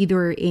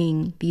 either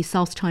in the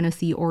South China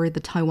Sea or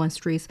the Taiwan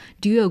Straits.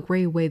 Do you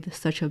agree with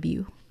such a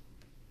view?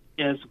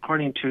 Yes,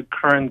 according to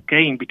current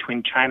game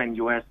between China and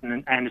U.S.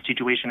 and the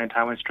situation in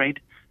Taiwan Strait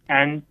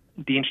and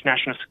the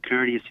international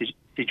security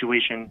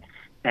situation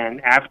and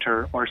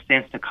after or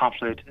since the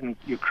conflict in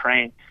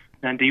Ukraine,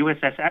 and the U.S.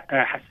 has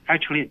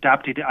actually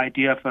adopted the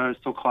idea of a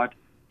so-called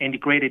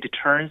integrated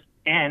deterrence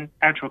and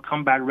actual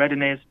combat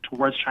readiness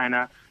towards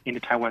China in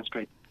the Taiwan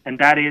Strait. And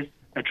that is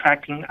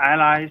attracting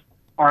allies,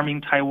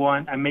 arming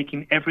Taiwan, and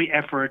making every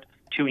effort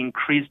to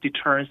increase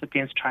deterrence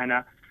against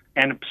China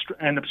and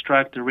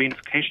obstruct the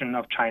reunification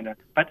of China.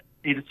 But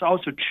it is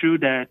also true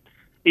that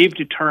if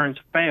deterrence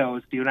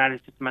fails, the United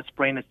States must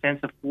bring a sense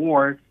of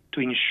war to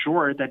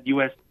ensure that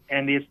U.S.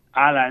 and its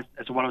allies,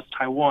 as well as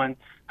Taiwan,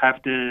 have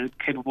the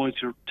capability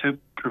to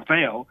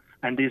prevail.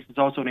 And this is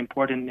also an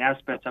important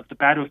aspect of the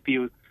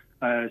battlefield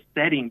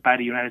setting by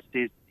the United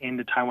States in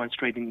the Taiwan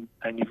Strait in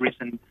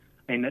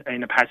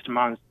the past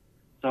months.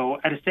 So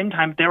at the same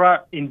time, there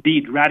are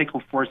indeed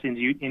radical forces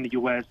in the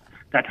U.S.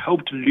 that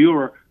hope to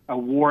lure a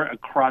war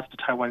across the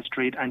Taiwan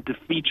Strait and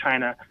defeat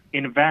China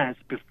in advance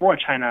before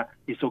China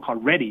is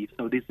so-called ready.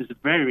 So this is a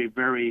very,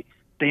 very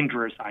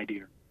dangerous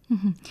idea.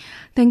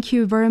 Thank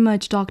you very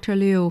much, Dr.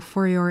 Liu,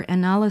 for your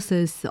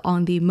analysis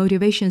on the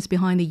motivations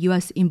behind the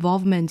U.S.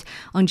 involvement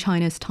on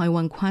China's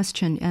Taiwan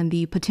question and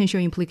the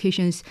potential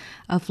implications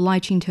of Lai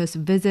Ching-te's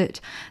visit.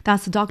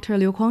 That's Dr.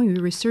 Liu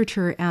Kuangyu,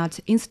 researcher at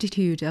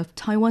Institute of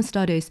Taiwan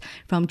Studies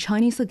from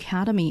Chinese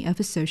Academy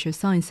of Social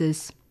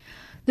Sciences.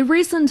 The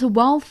recent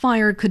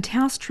wildfire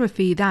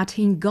catastrophe that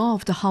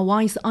engulfed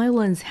Hawaii's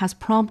islands has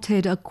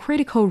prompted a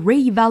critical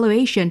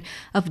re-evaluation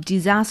of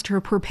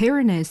disaster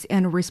preparedness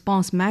and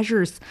response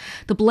measures.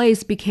 The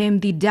blaze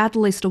became the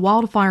deadliest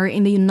wildfire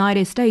in the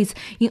United States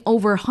in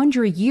over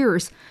 100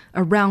 years.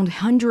 Around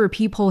 100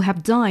 people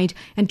have died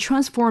and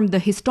transformed the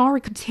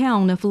historic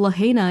town of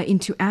Lahaina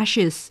into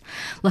ashes.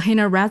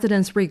 Lahaina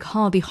residents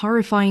recall the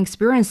horrifying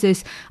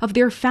experiences of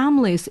their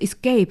families'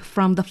 escape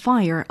from the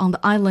fire on the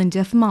island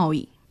of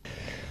Maui.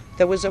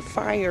 There was a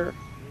fire.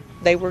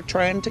 They were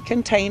trying to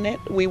contain it.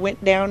 We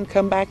went down,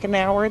 come back an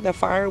hour. The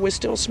fire was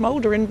still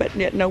smoldering, but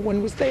yet no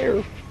one was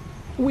there.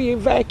 We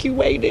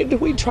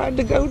evacuated. We tried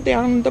to go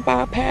down the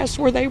bypass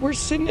where they were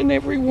sending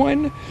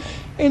everyone,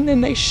 and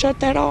then they shut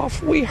that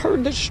off. We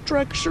heard the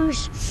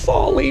structures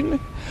falling.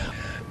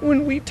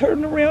 When we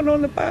turned around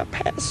on the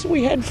bypass,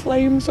 we had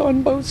flames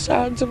on both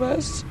sides of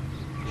us.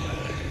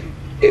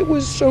 It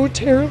was so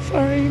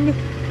terrifying.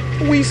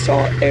 We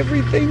saw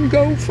everything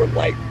go from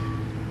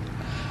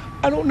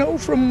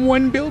from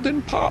one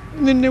building pop,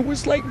 and then there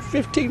was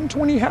 15,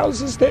 20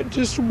 houses that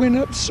just went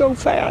up so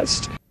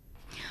fast.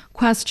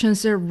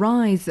 Questions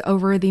arise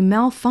over the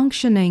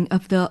malfunctioning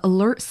of the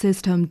alert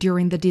system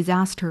during the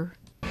disaster.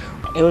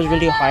 It was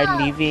really hard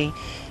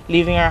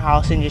leaving our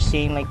house and just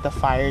seeing the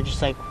fire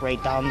just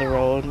right down the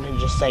road and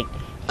just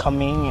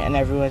coming, and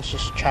everyone's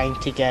just trying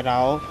to get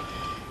out.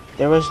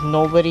 There was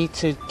nobody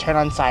to turn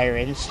on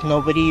sirens.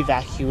 Nobody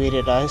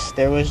evacuated us.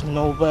 There was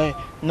no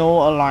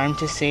alarm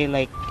to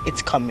say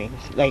it's coming.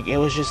 It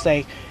was just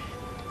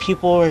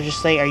people were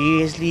just are you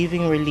guys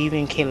leaving? We're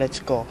leaving. Okay, let's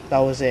go. That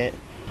was it.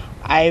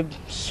 I'm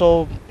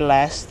so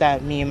blessed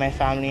that me and my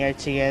family are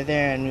together,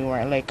 and we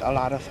weren't a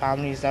lot of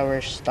families that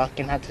were stuck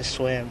and had to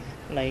swim.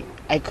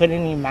 I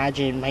couldn't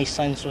imagine my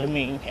son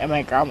swimming and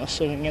my grandma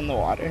swimming in the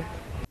water.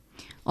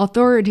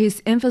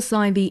 Authorities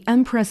emphasize the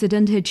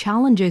unprecedented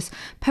challenges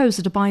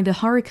posed by the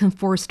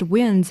hurricane-forced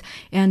winds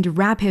and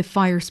rapid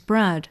fire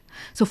spread.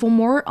 So for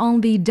more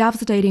on the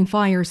devastating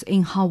fires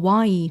in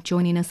Hawaii,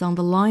 joining us on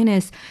the line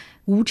is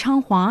Wu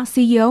Changhua,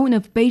 CEO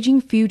of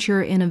Beijing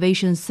Future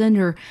Innovation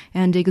Center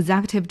and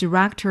Executive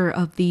Director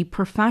of the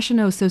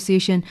Professional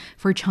Association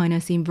for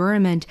China's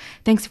Environment.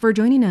 Thanks for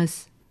joining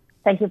us.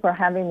 Thank you for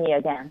having me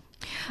again.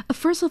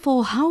 First of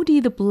all, how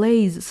did the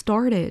blaze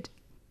started?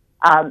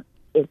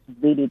 It's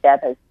really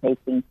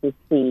devastating to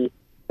see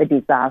the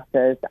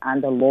disasters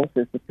and the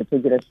losses of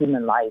particular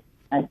human life.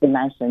 As you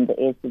mentioned,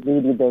 it's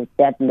really the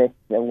deadliest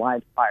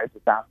wildfire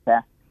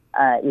disaster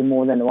in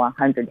more than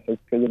 100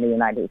 history in the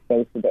United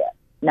States there.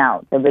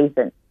 Now, the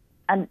reason,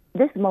 at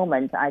this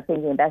moment, I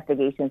think the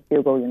investigation is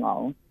still going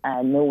on.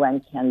 No one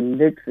can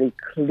literally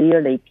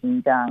clearly pin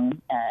down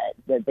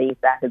the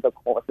exact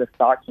cause, the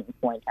starting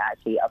point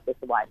actually of this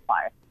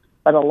wildfire.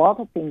 But a lot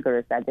of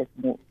fingers at this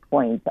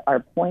point are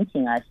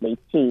pointing actually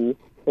to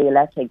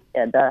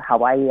the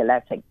Hawaii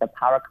Electric, the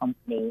power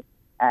company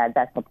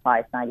that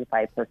supplies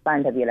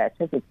 95% of the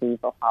electricity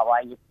for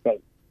Hawaii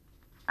state.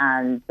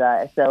 And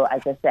so,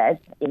 as I said,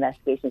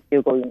 investigation is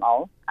still going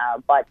on,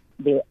 but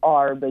there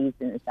are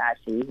reasons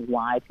actually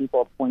why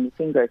people are pointing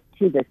fingers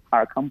to this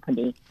power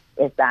company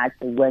is that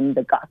when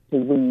the gusty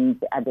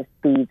winds at the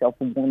speed of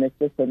more than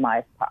 50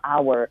 miles per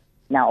hour,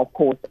 now, of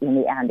course, in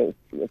the end,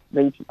 it's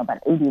reaching about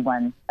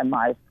 81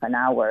 miles per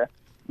hour.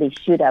 They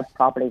should have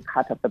probably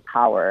cut off the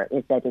power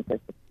instead of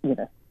just,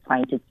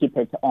 trying to keep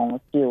it on,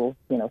 still,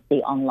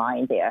 stay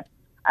online there.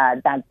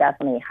 That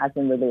definitely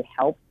hasn't really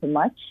helped too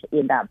much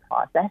in that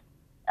process.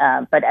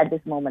 But at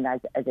this moment, as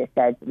I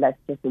said, let's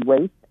just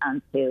wait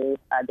until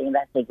the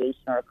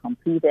investigation are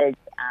completed,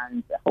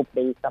 and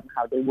hopefully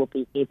somehow they will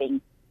be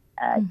giving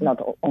not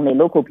only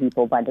local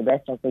people, but the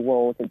rest of the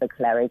world the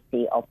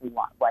clarity of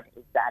what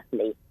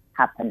exactly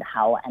happened,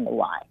 how and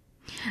why.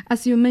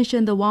 As you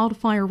mentioned, the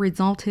wildfire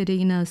resulted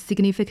in a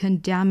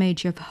significant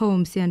damage of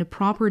homes and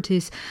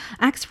properties.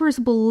 Experts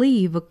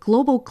believe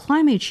global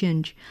climate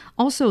change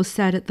also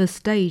set the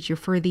stage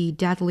for the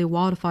deadly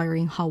wildfire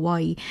in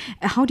Hawaii.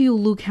 How do you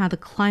look at the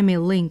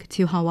climate link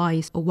to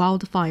Hawaii's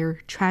wildfire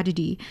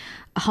tragedy?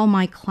 How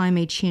might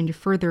climate change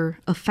further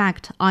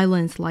affect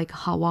islands like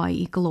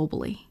Hawaii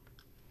globally?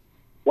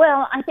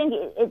 Well, I think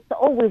it's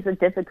always a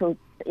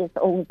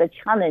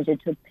challenge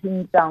to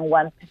pin down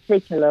one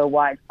particular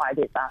wildfire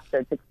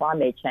disaster to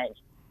climate change.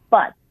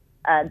 But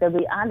the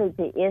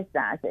reality is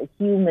that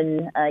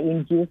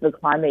human-induced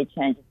climate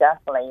change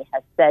definitely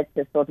has set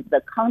sort of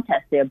the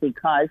context there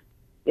because,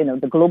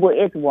 the global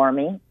is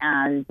warming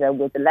and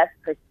with less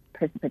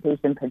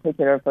precipitation,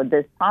 particular for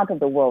this part of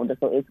the world,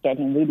 so it's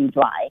getting really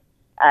dry.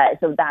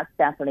 So that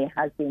definitely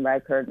has been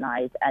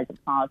recognized as a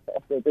part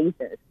of the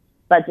reasons.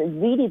 But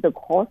really the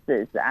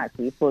causes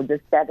actually for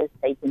this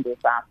devastating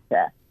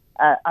disaster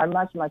are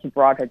much, much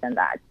broader than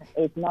that.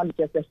 It's not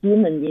just a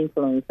human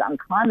influence on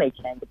climate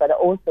change, but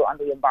also on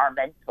the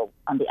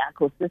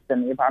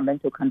ecosystem,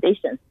 environmental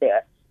conditions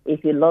there.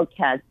 If you look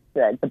at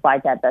the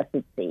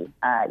biodiversity,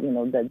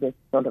 this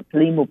sort of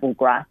flammable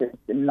grasses,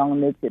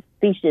 non-native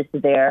species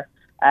there,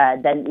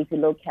 then if you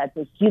look at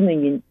the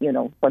human,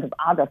 sort of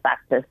other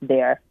factors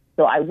there,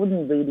 so I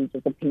wouldn't really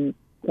just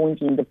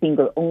pointing the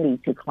finger only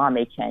to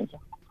climate change.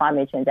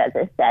 Climate change, as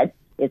I said,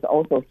 is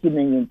also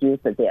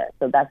human-induced there.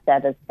 So that's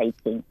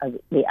devastating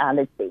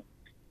reality.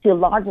 To a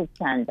large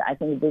extent, I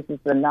think this is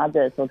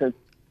another sort of,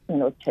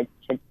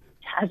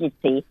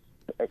 tragedy,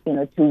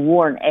 to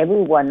warn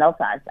every one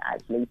of us,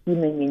 actually,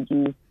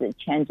 human-induced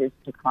changes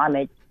to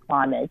climate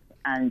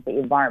and the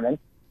environment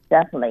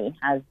definitely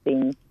has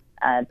been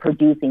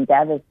producing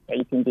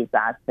devastating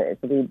disasters.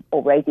 We've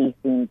already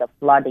seen the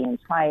flooding in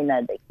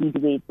China, the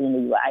heat waves in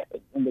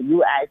the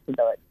U.S.,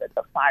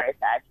 the fires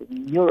actually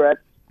in Europe,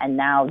 and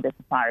now the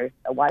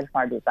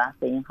wildfire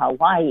disaster in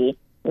Hawaii.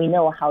 We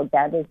know how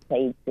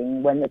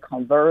devastating when the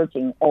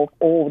converging of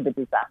all the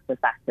disaster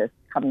factors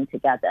coming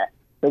together.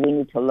 So we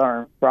need to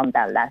learn from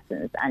that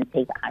lessons and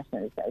take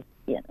actions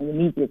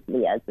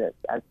immediately as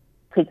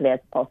quickly as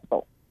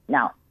possible.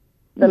 Now,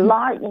 in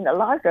the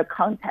larger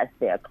context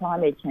there,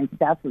 climate change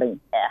definitely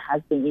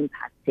has been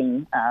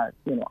impacting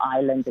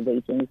island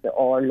regions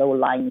or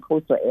low-lying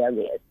coastal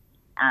areas.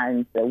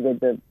 And with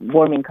the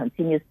warming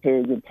continues to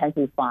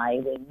intensify,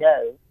 we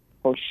know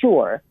for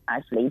sure,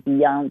 actually,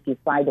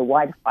 beside the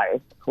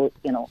wildfires,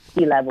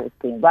 sea levels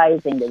been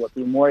rising. There will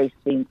be more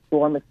extreme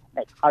storms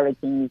like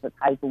hurricanes,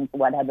 typhoons,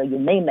 whatever you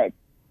name it.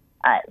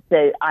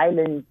 So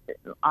island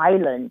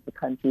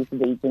countries,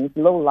 regions,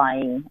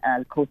 low-lying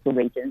coastal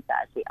regions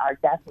actually are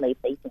definitely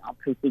facing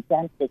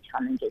unprecedented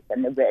challenges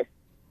and the risks.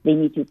 We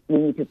need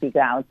to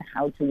figure out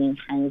how to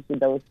enhance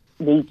those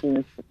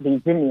regions'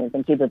 resilience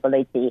and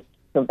capability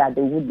so that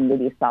they wouldn't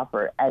really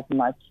suffer as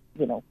much,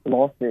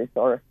 losses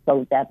or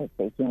so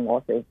devastating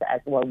losses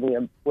as what we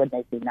are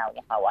witnessing now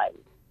in Hawaii.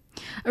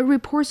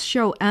 Reports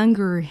show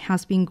anger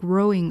has been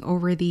growing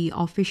over the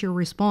official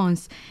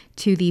response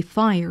to the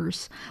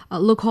fires.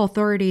 Local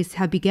authorities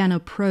have begun a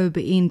probe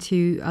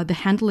into the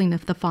handling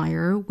of the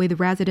fire, with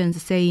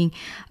residents saying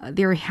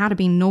there had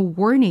been no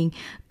warning.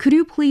 Could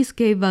you please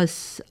give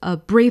us a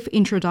brief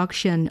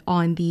introduction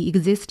on the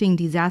existing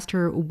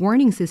disaster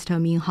warning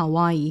system in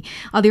Hawaii?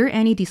 Are there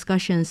any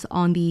discussions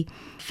on the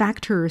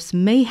factors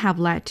may have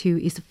led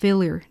to its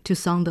failure to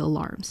sound the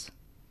alarms?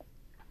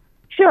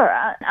 Sure.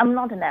 I'm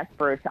not an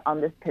expert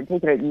on this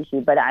particular issue,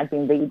 but I've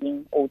been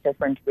reading all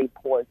different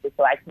reports,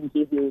 so I can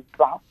give you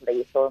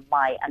roughly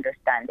my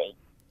understanding.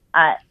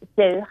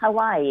 So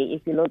Hawaii,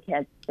 if you look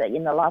at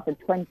in the last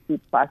 20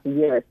 plus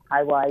years,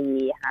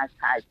 Hawaii has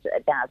had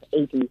about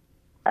 80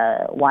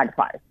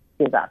 wildfire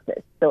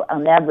disasters. So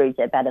on average,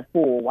 about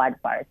 4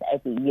 wildfires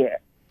every year.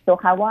 So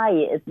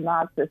Hawaii is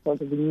not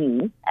sort of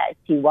new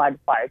to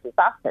wildfire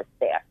disasters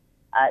there.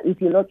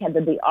 If you look at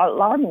the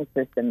alarming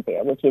system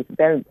there, which is a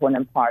very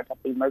important part of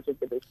the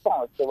emergency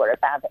response, there were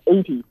about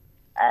 80,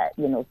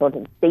 sort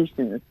of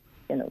stations,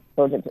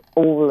 sort of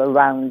all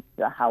around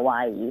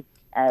Hawaii,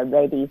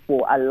 ready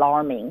for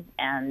alarming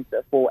and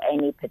for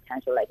any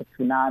potential like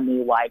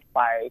tsunami,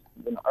 wildfires,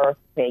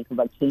 earthquake,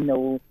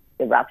 volcano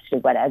eruption,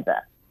 whatever,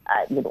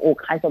 all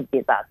kinds of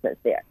disasters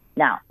there.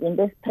 Now, in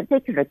this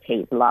particular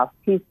case, last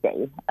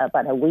Tuesday,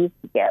 about a week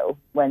ago,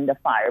 when the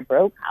fire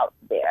broke out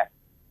there,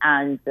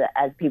 and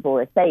as people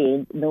were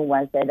saying, no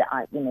one said,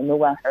 no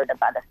one heard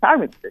about the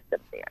siren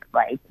system there,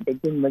 right? They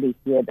didn't really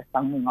hear the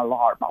sounding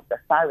alarm of the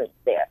sirens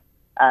there.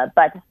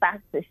 But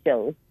facts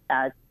shows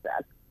that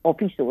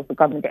officials,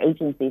 government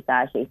agencies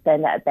actually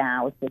sent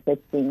about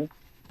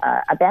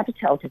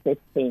 12 to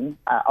 15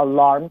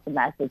 alarms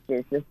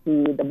messages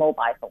through the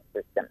mobile phone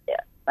system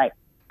there, right?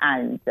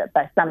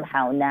 But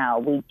somehow now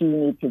we do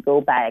need to go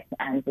back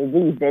and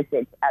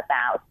revisit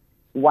about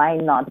why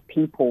not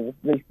people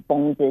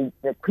responded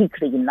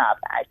quickly enough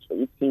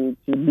actually to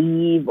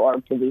leave or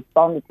to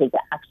respond, to take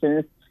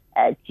actions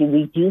to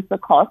reduce the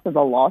cost of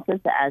the losses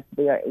as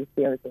we are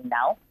experiencing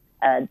now.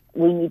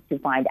 We need to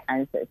find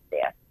answers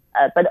there.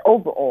 But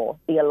overall,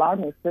 the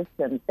alarming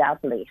systems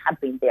definitely have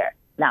been there.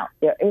 Now,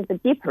 there is a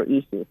deeper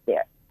issue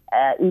there.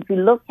 If you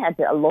look at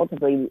a lot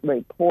of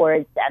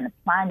reports and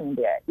planning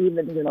there,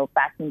 even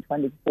back in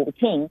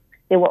 2014,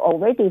 there were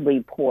already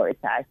reports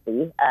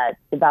actually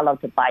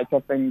developed by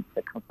different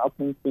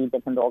consultancy,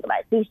 different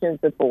organizations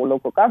for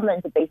local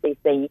governments, basically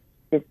saying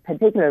this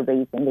particular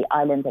region, the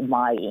island of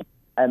Maui,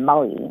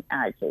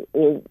 actually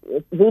is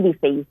really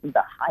faces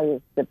the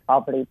highest,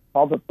 probably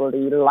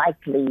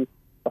likely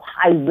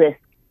high risk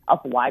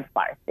of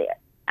wildfires there,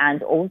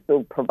 and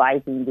also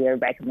providing their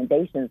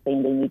recommendations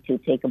saying they need to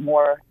take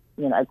more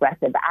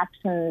aggressive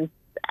actions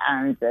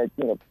and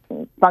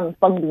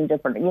funding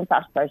different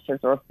infrastructures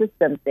or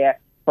systems there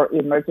for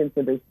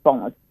emergency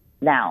response.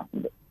 Now,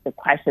 the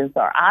questions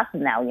are asked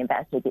now,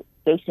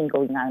 investigation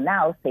going on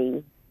now,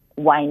 say,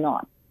 why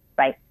not,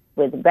 right?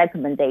 With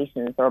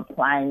recommendations or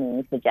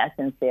planning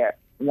suggestions there,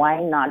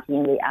 why not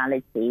in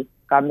reality,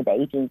 government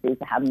agencies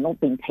have not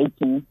been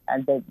taking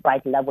the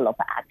right level of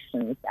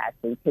actions as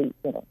they take,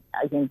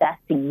 investing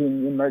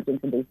in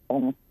emergency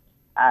response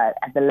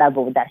at the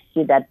level that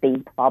should have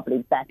been probably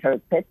better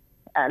equipped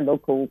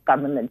local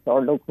governments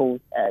or local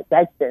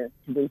residents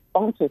to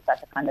respond to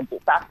such a kind of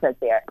disaster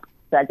there.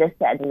 So I just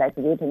said, let's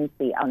wait and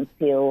see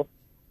until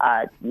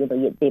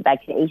the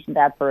evacuation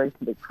efforts,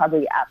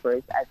 recovery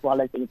efforts, as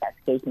well as the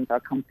investigations are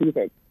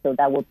completed, so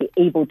that we'll be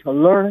able to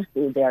learn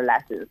through their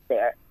lessons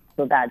there,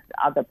 so that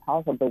other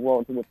parts of the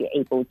world will be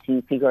able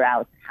to figure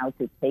out how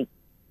to take,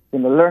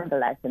 learn the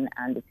lesson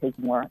and take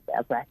more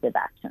aggressive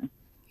action.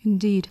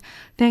 Indeed.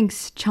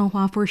 Thanks,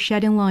 Changhua, for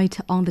shedding light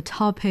on the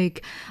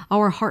topic.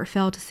 Our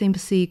heartfelt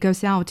sympathy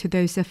goes out to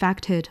those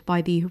affected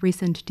by the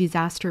recent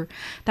disaster.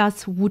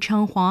 That's Wu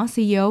Changhua,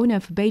 CEO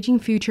of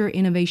Beijing Future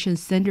Innovation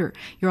Center.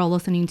 You're all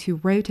listening to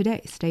Road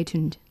Today. Stay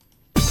tuned.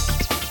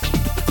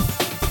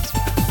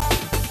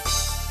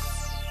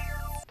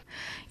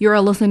 You're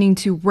listening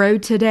to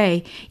Road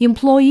Today.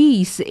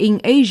 Employees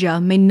in Asia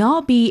may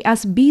not be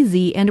as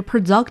busy and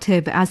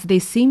productive as they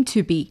seem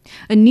to be.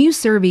 A new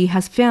survey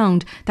has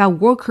found that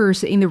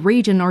workers in the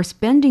region are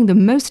spending the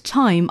most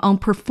time on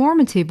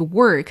performative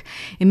work.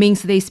 It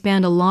means they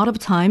spend a lot of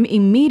time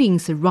in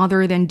meetings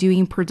rather than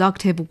doing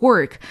productive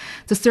work.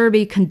 The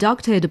survey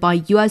conducted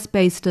by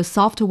US-based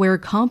software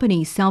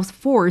company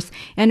Salesforce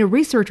and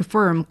research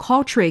firm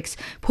Qualtrics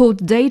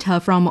pulled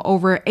data from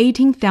over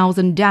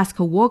 18,000 desk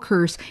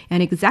workers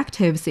and executives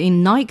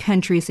in 9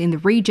 countries in the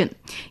region.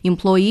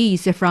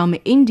 Employees from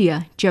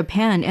India,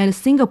 Japan, and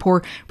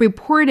Singapore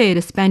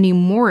reported spending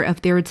more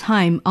of their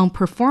time on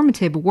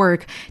performative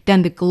work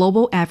than the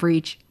global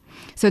average.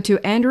 So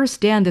to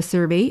understand the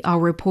survey, our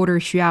reporter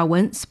Xu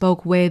Yawen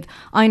spoke with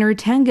Einar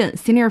Tangen,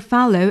 Senior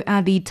Fellow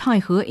at the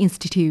Taihe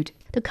Institute.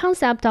 The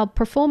concept of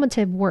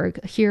performative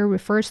work here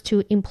refers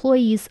to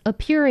employees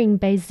appearing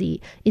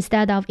busy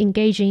instead of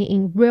engaging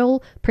in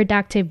real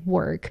productive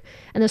work.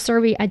 And the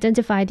survey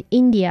identified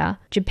India,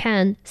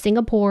 Japan,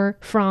 Singapore,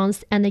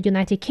 France, and the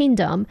United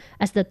Kingdom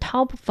as the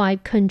top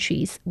 5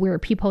 countries where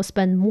people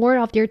spend more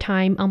of their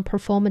time on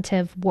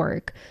performative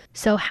work.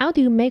 So how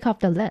do you make up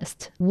the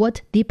list?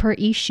 What deeper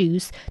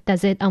issues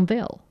does it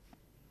unveil?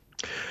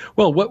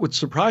 Well, what would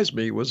surprise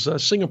me was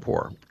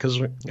Singapore, because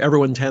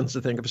everyone tends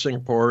to think of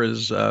Singapore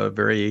as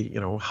very,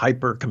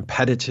 hyper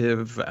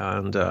competitive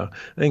and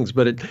things.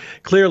 But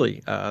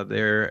clearly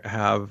they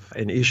have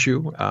an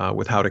issue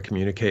with how to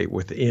communicate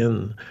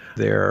within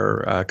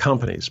their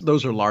companies.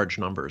 Those are large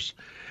numbers.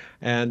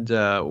 And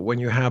when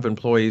you have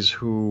employees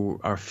who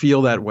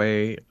feel that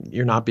way,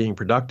 you're not being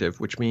productive,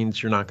 which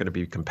means you're not going to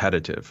be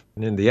competitive.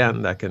 And in the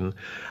end, that can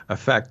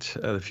affect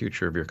the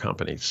future of your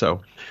company.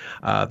 So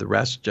the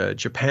rest,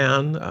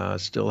 Japan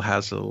still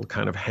has a little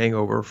kind of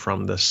hangover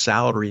from the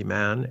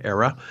salaryman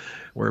era,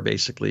 where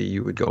basically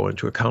you would go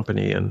into a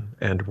company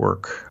and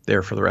work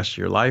there for the rest of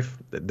your life.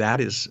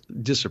 That is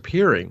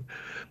disappearing.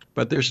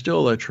 But there's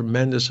still a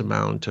tremendous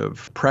amount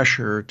of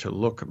pressure to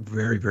look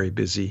very, very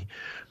busy.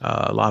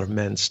 A lot of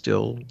men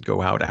still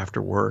go out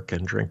after work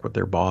and drink with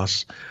their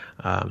boss.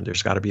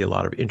 There's got to be a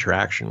lot of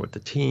interaction with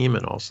the team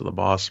and also the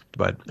boss.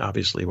 But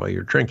obviously, while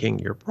you're drinking,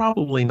 you're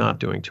probably not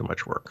doing too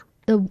much work.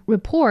 The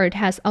report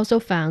has also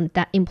found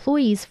that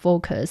employees'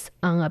 focus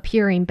on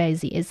appearing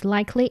busy is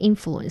likely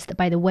influenced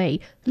by the way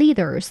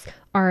leaders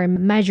are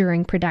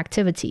measuring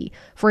productivity.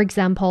 For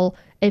example,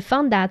 it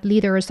found that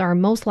leaders are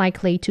most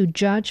likely to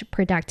judge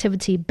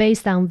productivity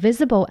based on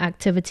visible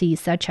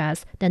activities such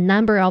as the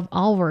number of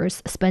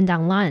hours spent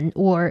online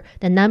or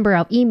the number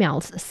of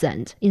emails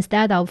sent,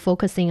 instead of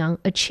focusing on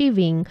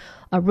achieving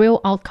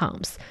real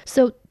outcomes.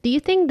 So do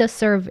you think the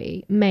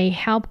survey may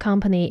help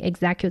company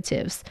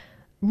executives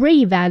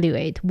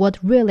reevaluate what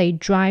really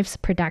drives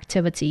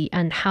productivity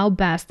and how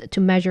best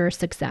to measure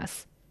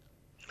success?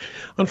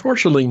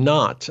 Unfortunately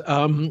not.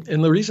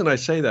 And the reason I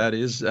say that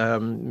is,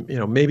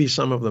 maybe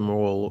some of them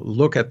will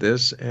look at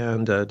this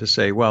and to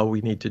say, well, we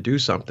need to do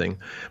something.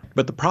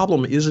 But the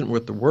problem isn't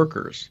with the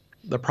workers.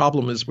 The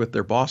problem is with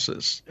their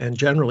bosses. And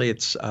generally,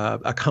 it's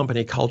a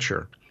company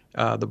culture.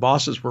 The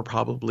bosses were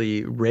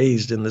probably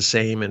raised in the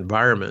same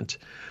environment,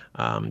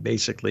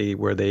 basically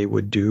where they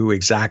would do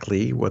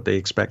exactly what they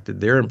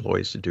expected their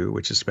employees to do,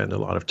 which is spend a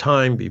lot of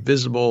time, be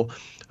visible,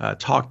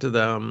 talk to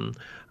them,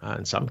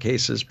 in some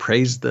cases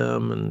praise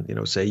them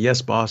and, say,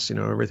 yes, boss,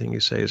 everything you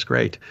say is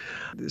great.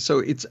 So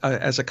it's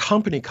as a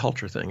company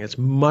culture thing, it's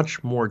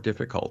much more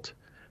difficult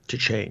to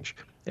change.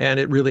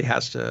 And it really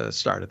has to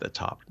start at the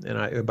top.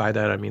 And by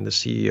that, I mean the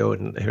CEO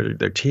and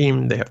their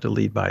team. They have to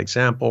lead by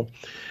example.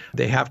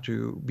 They have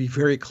to be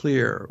very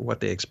clear what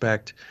they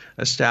expect,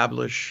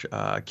 establish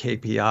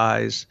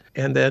KPIs,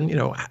 and then,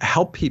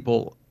 help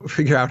people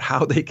figure out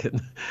how they can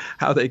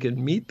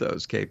meet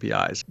those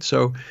KPIs.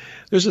 So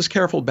there's this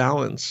careful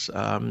balance.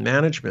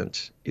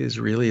 Management is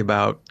really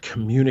about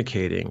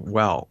communicating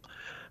well.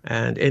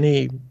 And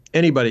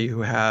anybody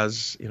who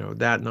has,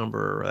 that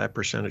number or that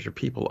percentage of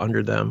people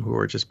under them who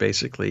are just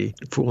basically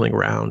fooling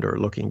around or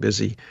looking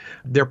busy,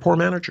 they're poor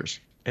managers.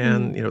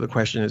 And, the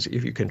question is,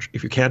 if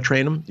you can't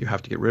train them, you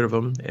have to get rid of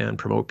them and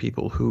promote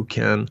people who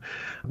can,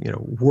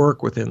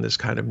 work within this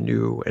kind of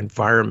new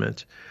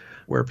environment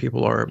where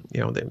people are,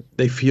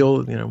 they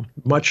feel,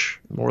 much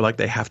more like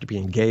they have to be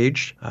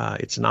engaged.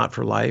 It's not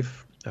for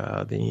life.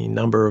 The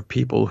number of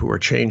people who are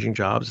changing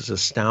jobs is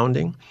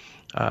astounding.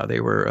 They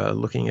were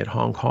looking at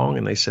Hong Kong,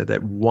 and they said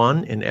that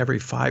 1 in every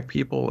 5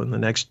 people in the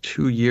next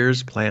 2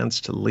 years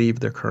plans to leave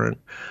their current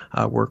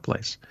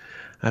workplace.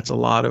 That's a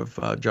lot of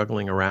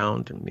juggling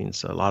around. It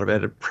means a lot of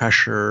added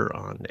pressure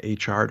on the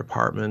HR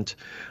department.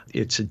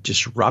 It's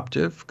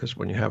disruptive because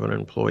when you have an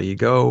employee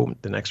go,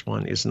 the next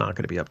one is not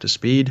going to be up to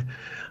speed.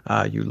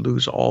 You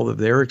lose all of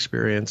their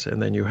experience,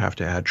 and then you have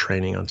to add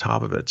training on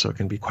top of it. So it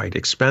can be quite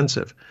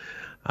expensive.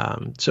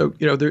 So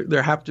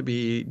there have to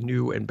be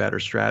new and better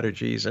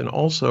strategies. And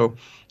also,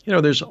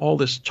 there's all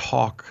this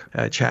talk,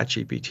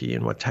 ChatGPT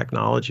and what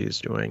technology is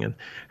doing. And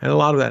a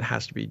lot of that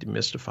has to be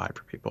demystified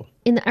for people.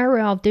 In the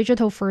area of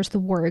digital first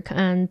work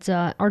and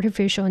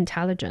artificial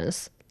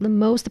intelligence, the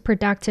most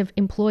productive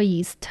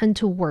employees tend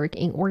to work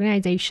in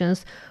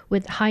organizations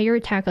with higher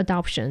tech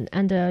adoption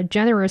and a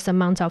generous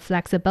amount of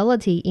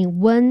flexibility in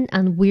when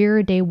and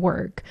where they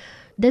work.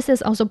 This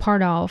is also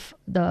part of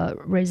the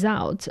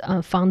result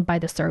found by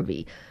the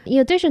survey. In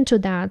addition to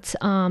that,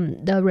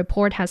 the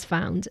report has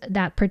found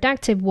that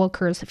productive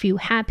workers feel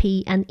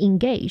happy and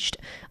engaged,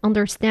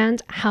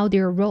 understand how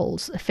their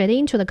roles fit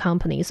into the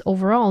company's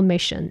overall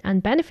mission,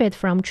 and benefit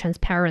from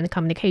transparent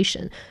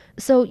communication.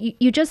 So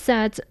you just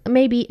said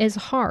maybe it's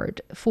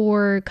hard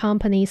for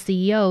company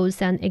CEOs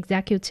and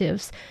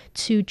executives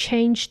to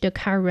change the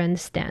current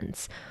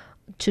stance,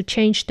 to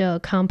change the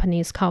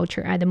company's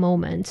culture at the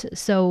moment.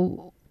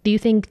 So do you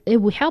think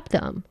it will help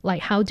them?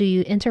 Like, how do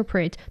you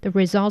interpret the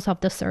results of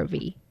the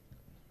survey?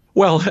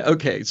 Well,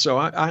 okay, so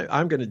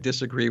I'm going to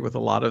disagree with a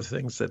lot of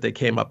things that they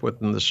came up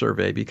with in the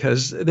survey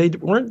because they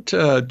weren't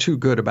too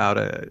good about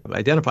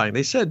identifying.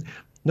 They said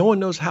no one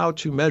knows how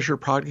to measure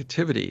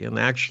productivity, and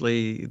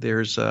actually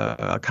there's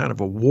a kind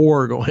of a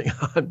war going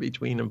on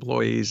between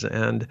employees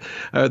and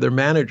their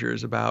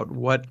managers about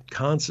what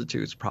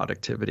constitutes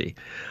productivity.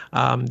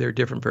 There are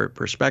different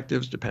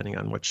perspectives depending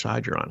on which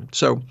side you're on.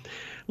 So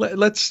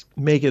let's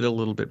make it a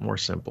little bit more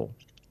simple.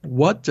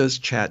 What does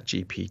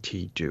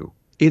ChatGPT do?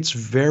 It's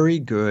very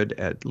good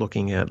at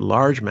looking at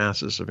large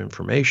masses of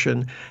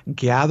information,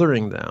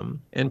 gathering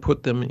them, and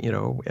put them,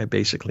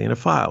 basically in a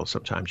file.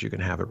 Sometimes you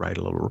can have it write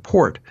a little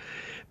report.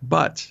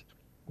 But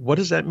what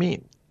does that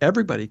mean?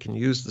 Everybody can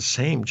use the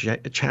same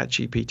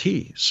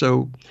ChatGPT.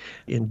 So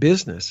in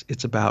business,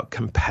 it's about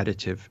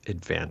competitive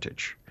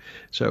advantage.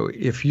 So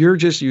if you're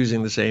just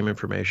using the same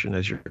information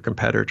as your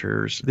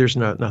competitors, there's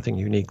nothing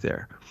unique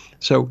there.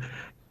 So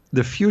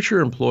the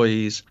future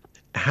employees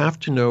have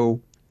to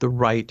know the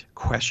right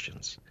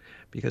questions,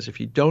 because if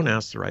you don't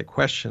ask the right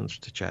questions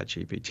to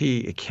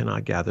ChatGPT, it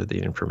cannot gather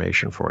the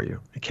information for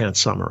you. It can't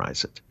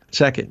summarize it.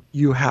 Second,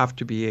 you have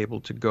to be able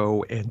to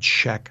go and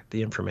check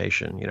the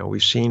information.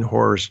 We've seen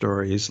horror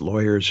stories,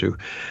 lawyers who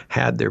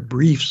had their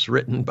briefs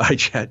written by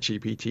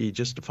ChatGPT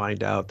just to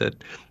find out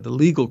that the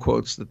legal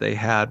quotes that they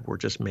had were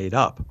just made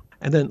up.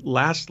 And then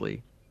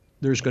lastly,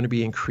 there's going to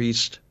be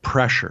increased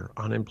pressure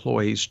on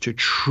employees to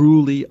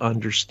truly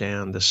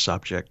understand the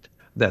subject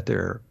that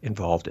they're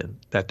involved in,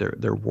 that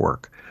their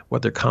work,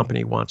 what their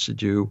company wants to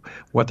do,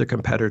 what their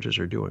competitors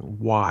are doing.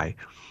 Why?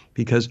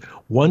 Because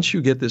once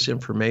you get this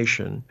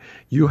information,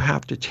 you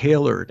have to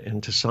tailor it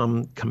into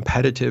some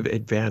competitive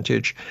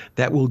advantage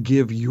that will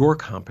give your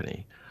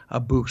company a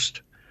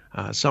boost,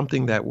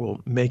 something that will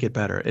make it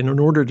better. And in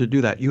order to do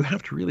that, you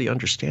have to really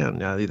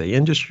understand the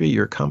industry,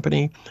 your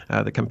company,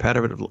 the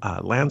competitive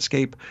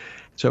landscape.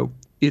 So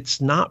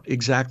it's not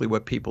exactly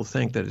what people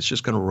think, that it's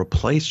just going to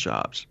replace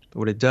jobs.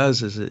 What it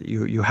does is that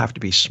you have to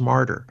be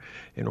smarter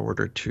in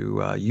order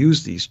to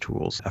use these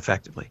tools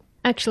effectively.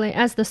 Actually,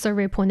 as the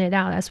survey pointed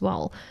out as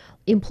well,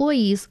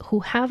 employees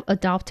who have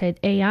adopted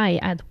AI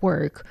at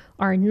work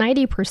are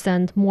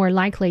 90% more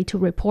likely to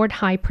report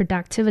high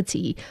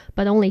productivity,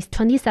 but only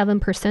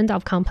 27%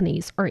 of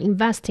companies are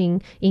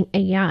investing in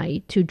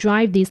AI to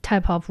drive these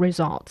type of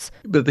results.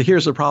 But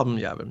here's the problem,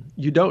 Yavin.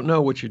 You don't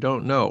know what you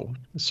don't know.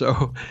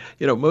 So,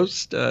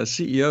 most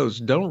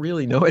CEOs don't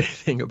really know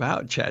anything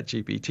about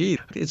ChatGPT.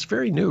 It's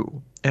very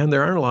new, and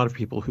there aren't a lot of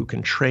people who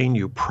can train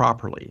you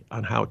properly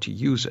on how to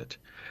use it.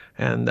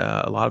 And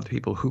a lot of the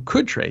people who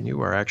could train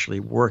you are actually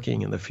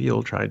working in the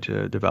field trying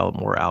to develop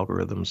more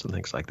algorithms and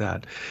things like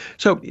that.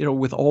 So,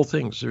 with all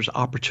things, there's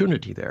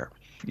opportunity there.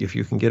 If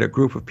you can get a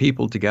group of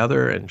people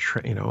together and,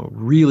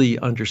 really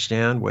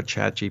understand what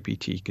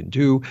ChatGPT can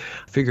do,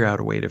 figure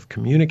out a way of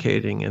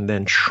communicating and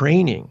then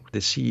training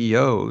the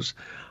CEOs,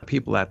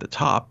 people at the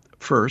top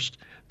first,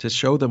 to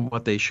show them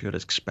what they should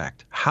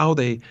expect, how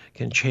they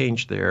can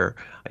change their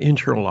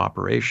internal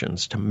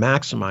operations to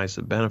maximize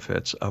the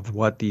benefits of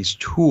what these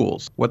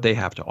tools, what they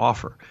have to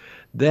offer.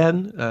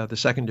 Then the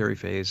secondary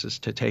phase is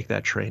to take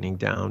that training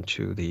down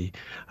to the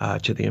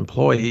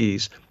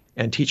employees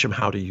and teach them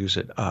how to use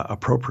it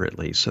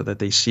appropriately so that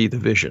they see the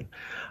vision.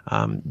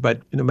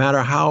 But no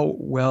matter how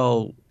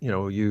well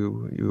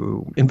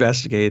you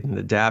investigate and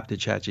adapt to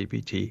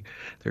ChatGPT,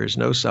 there is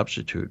no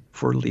substitute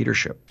for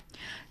leadership.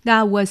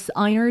 That was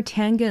Einar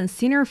Tangen,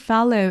 Senior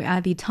Fellow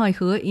at the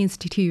Taihe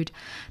Institute.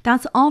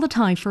 That's all the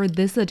time for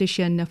this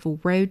edition of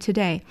World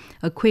Today.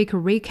 A quick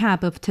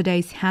recap of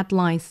today's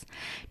headlines.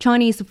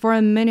 Chinese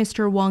Foreign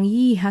Minister Wang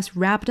Yi has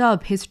wrapped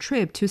up his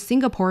trip to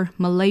Singapore,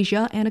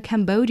 Malaysia, and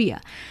Cambodia.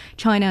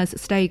 China's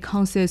State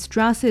Council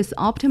stresses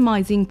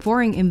optimizing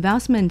foreign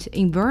investment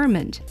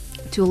environment.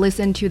 To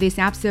listen to this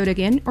episode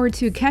again or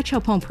to catch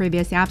up on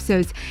previous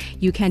episodes,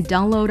 you can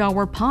download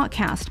our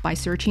podcast by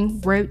searching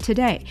World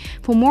Today.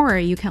 For more,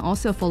 you can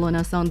also follow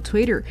us on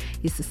Twitter.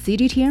 It's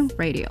CDTN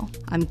Radio.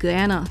 I'm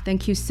Guyana.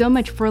 Thank you so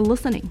much for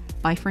listening.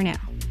 Bye for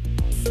now.